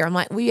self-care. I'm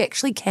like, well, you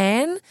actually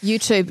can.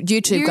 YouTube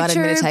guided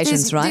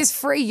meditations, right? There's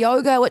free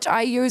yoga, which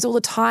I use all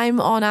the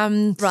time on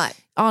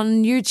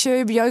on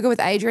YouTube, Yoga with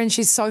Adrian.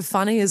 She's so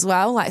funny as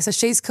well. Like, so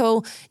she's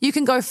cool. You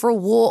can go for a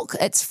walk.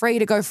 It's free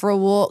to go for a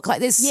walk. Like,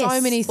 there's so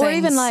many things. Or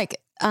even like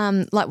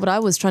what I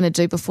was trying to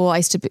do before, I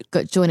used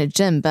to join a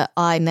gym, but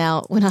I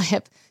now, when I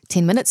have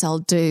 10 minutes, I'll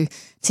do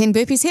 10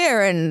 burpees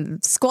here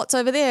and squats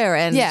over there.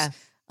 And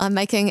I'm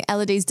making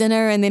Elodie's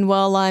dinner. And then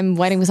while I'm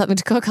waiting for something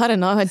to cook, I don't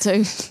know, I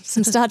do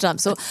some star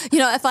jumps. Or,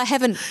 if I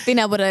haven't been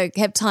able to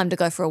have time to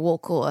go for a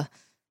walk, or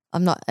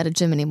I'm not at a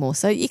gym anymore.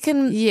 So you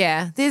can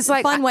there's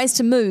like find ways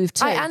to move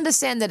too. I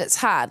understand that it's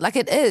hard. Like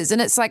it is.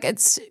 And it's like,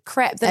 it's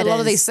crap that a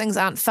lot of these things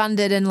aren't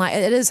funded. And like,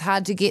 it is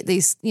hard to get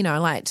these,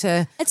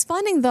 It's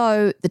finding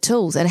though the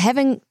tools and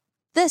having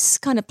this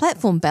kind of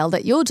platform, Belle,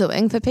 that you're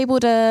doing for people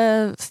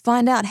to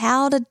find out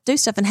how to do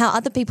stuff and how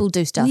other people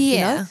do stuff.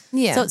 Yeah.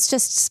 So it's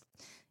just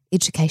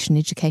education,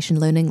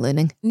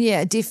 learning.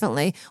 Yeah,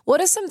 definitely.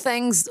 What are some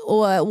things,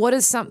 or what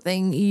is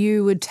something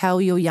you would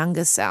tell your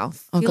younger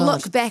self? Oh, you God.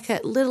 look back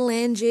at little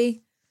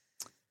Angie.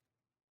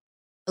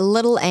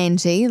 Little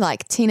Angie,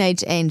 like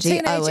teenage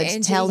Angie, I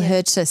would tell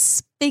her to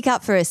speak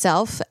up for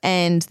herself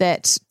and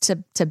that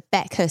to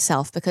back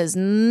herself, because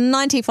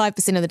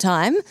 95% of the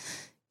time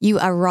you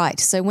are right.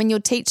 So when your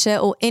teacher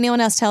or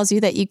anyone else tells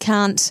you that you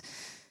can't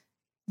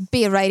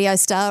be a radio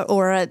star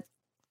or a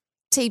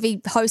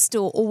TV host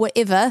or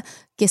whatever,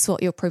 guess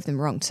what? You'll prove them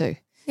wrong too.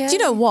 Yeah. Do you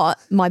know what?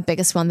 My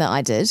biggest one that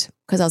I did,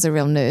 because I was a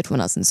real nerd when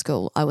I was in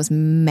school, I was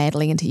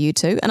madly into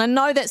U2. And I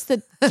know that's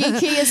the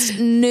geekiest,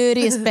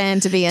 nerdiest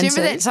band to be into. Do you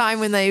remember that time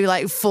when they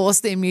like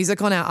forced their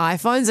music on our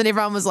iPhones and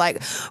everyone was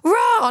like,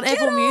 rah, on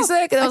Apple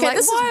Music? And I was like,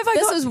 why have I got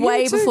This was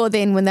way U2? before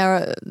then, when they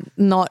were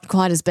not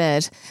quite as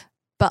bad.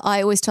 But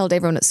I always told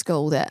everyone at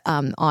school that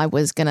I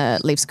was going to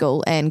leave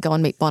school and go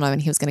and meet Bono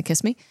and he was going to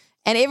kiss me.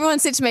 And everyone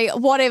said to me,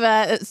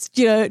 whatever, it's,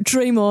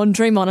 dream on.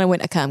 And I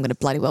went, okay, I'm going to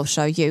bloody well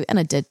show you. And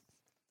I did.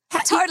 I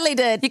totally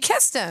did. You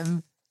kissed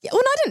him? Yeah,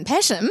 well, no, I didn't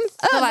pash him.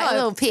 Like a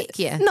little peck,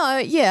 yeah. No,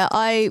 yeah.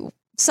 I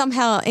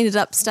somehow ended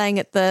up staying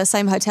at the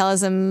same hotel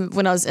as him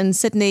when I was in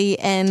Sydney,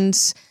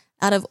 and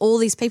out of all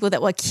these people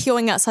that were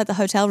queuing outside the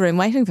hotel room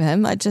waiting for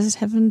him, I just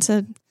happened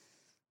to,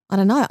 I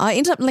don't know, I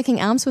ended up linking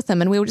arms with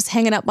him and we were just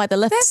hanging up by the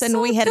lifts. That's and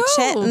so we had a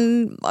chat cool.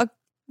 and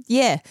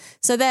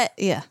so that,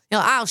 You're like,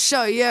 I'll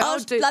show you.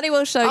 I'll bloody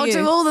well show you. I'll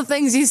do all the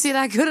things you said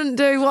I couldn't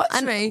do.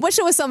 Watch me. I wish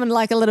it was someone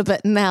like a little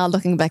bit, now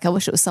looking back, I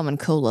wish it was someone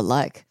cooler,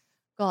 like,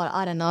 God,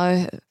 I don't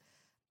know,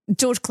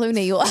 George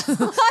Clooney or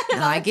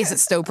No, I guess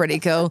it's still pretty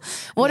cool.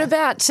 What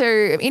about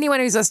to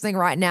anyone who's listening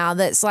right now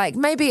that's like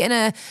maybe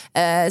in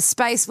a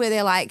space where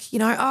they're like,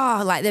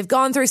 like they've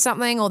gone through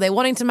something or they're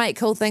wanting to make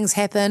cool things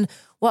happen,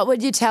 what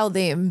would you tell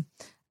them?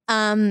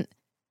 Kind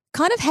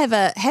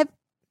of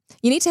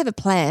you need to have a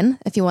plan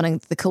if you're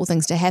wanting the cool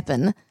things to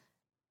happen,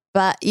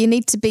 but you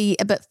need to be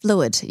a bit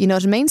fluid, you know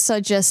what I mean?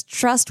 So just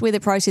trust where the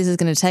process is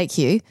going to take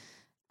you,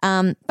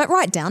 but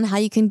write down how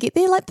you can get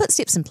there, like put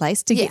steps in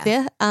place to get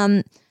there,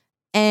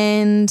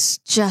 and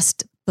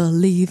just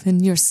believe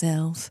in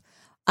yourself.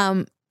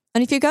 And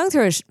if you're going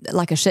through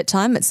a shit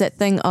time, it's that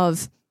thing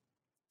of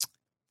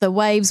the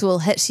waves will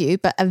hit you,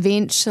 but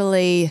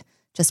eventually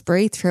just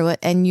breathe through it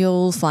and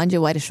you'll find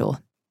your way to shore.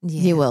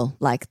 Yeah. You will.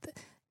 Like,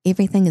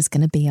 everything is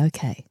going to be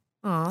okay.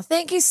 Oh,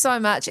 thank you so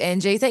much,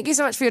 Angie. Thank you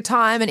so much for your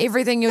time and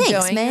everything you're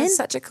doing. Man. You're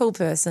such a cool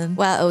person.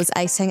 Well, it was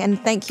acing.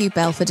 And thank you,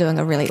 Belle, for doing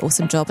a really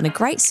awesome job and a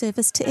great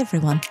service to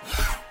everyone.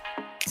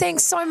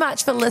 Thanks so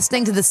much for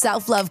listening to the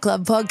Self Love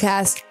Club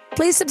podcast.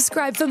 Please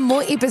subscribe for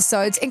more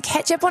episodes and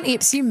catch up on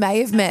eps you may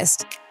have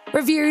missed.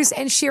 Reviews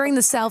and sharing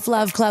the Self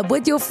Love Club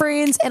with your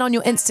friends and on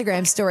your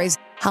Instagram stories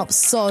helps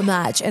so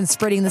much in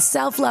spreading the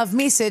self-love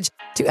message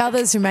to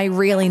others who may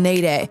really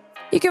need it.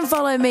 You can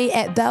follow me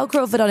at Belle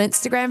Crawford on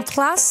Instagram,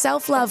 plus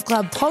Self Love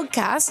Club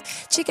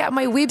podcast. Check out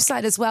my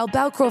website as well,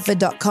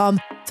 bellecrawford.com,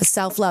 for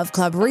Self Love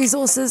Club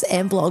resources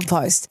and blog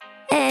posts.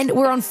 And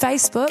we're on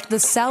Facebook, the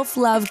Self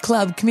Love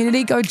Club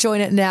community. Go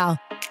join it now.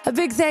 A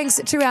big thanks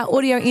to our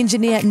audio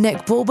engineer,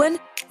 Nick Baldwin.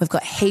 We've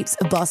got heaps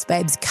of boss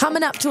babes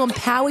coming up to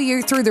empower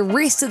you through the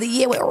rest of the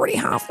year. We're already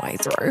halfway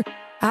through.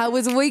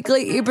 With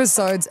weekly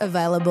episodes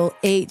available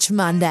each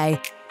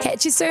Monday.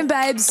 Catch you soon,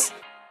 babes.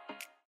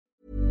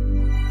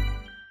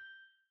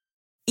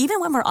 Even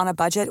when we're on a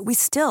budget, we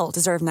still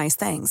deserve nice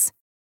things.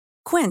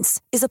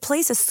 Quince is a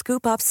place to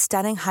scoop up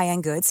stunning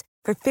high-end goods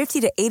for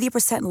 50 to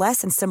 80%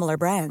 less than similar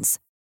brands.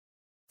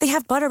 They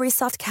have buttery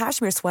soft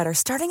cashmere sweaters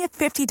starting at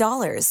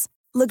 $50,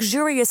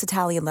 luxurious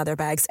Italian leather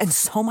bags, and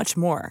so much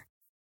more.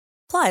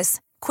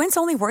 Plus, Quince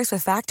only works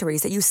with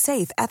factories that use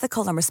safe,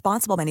 ethical, and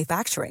responsible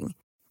manufacturing.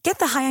 Get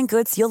the high-end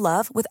goods you'll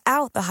love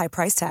without the high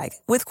price tag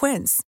with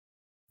Quince.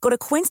 Go to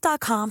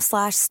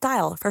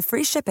quince.com/style for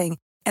free shipping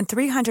and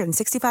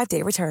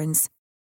 365-day returns.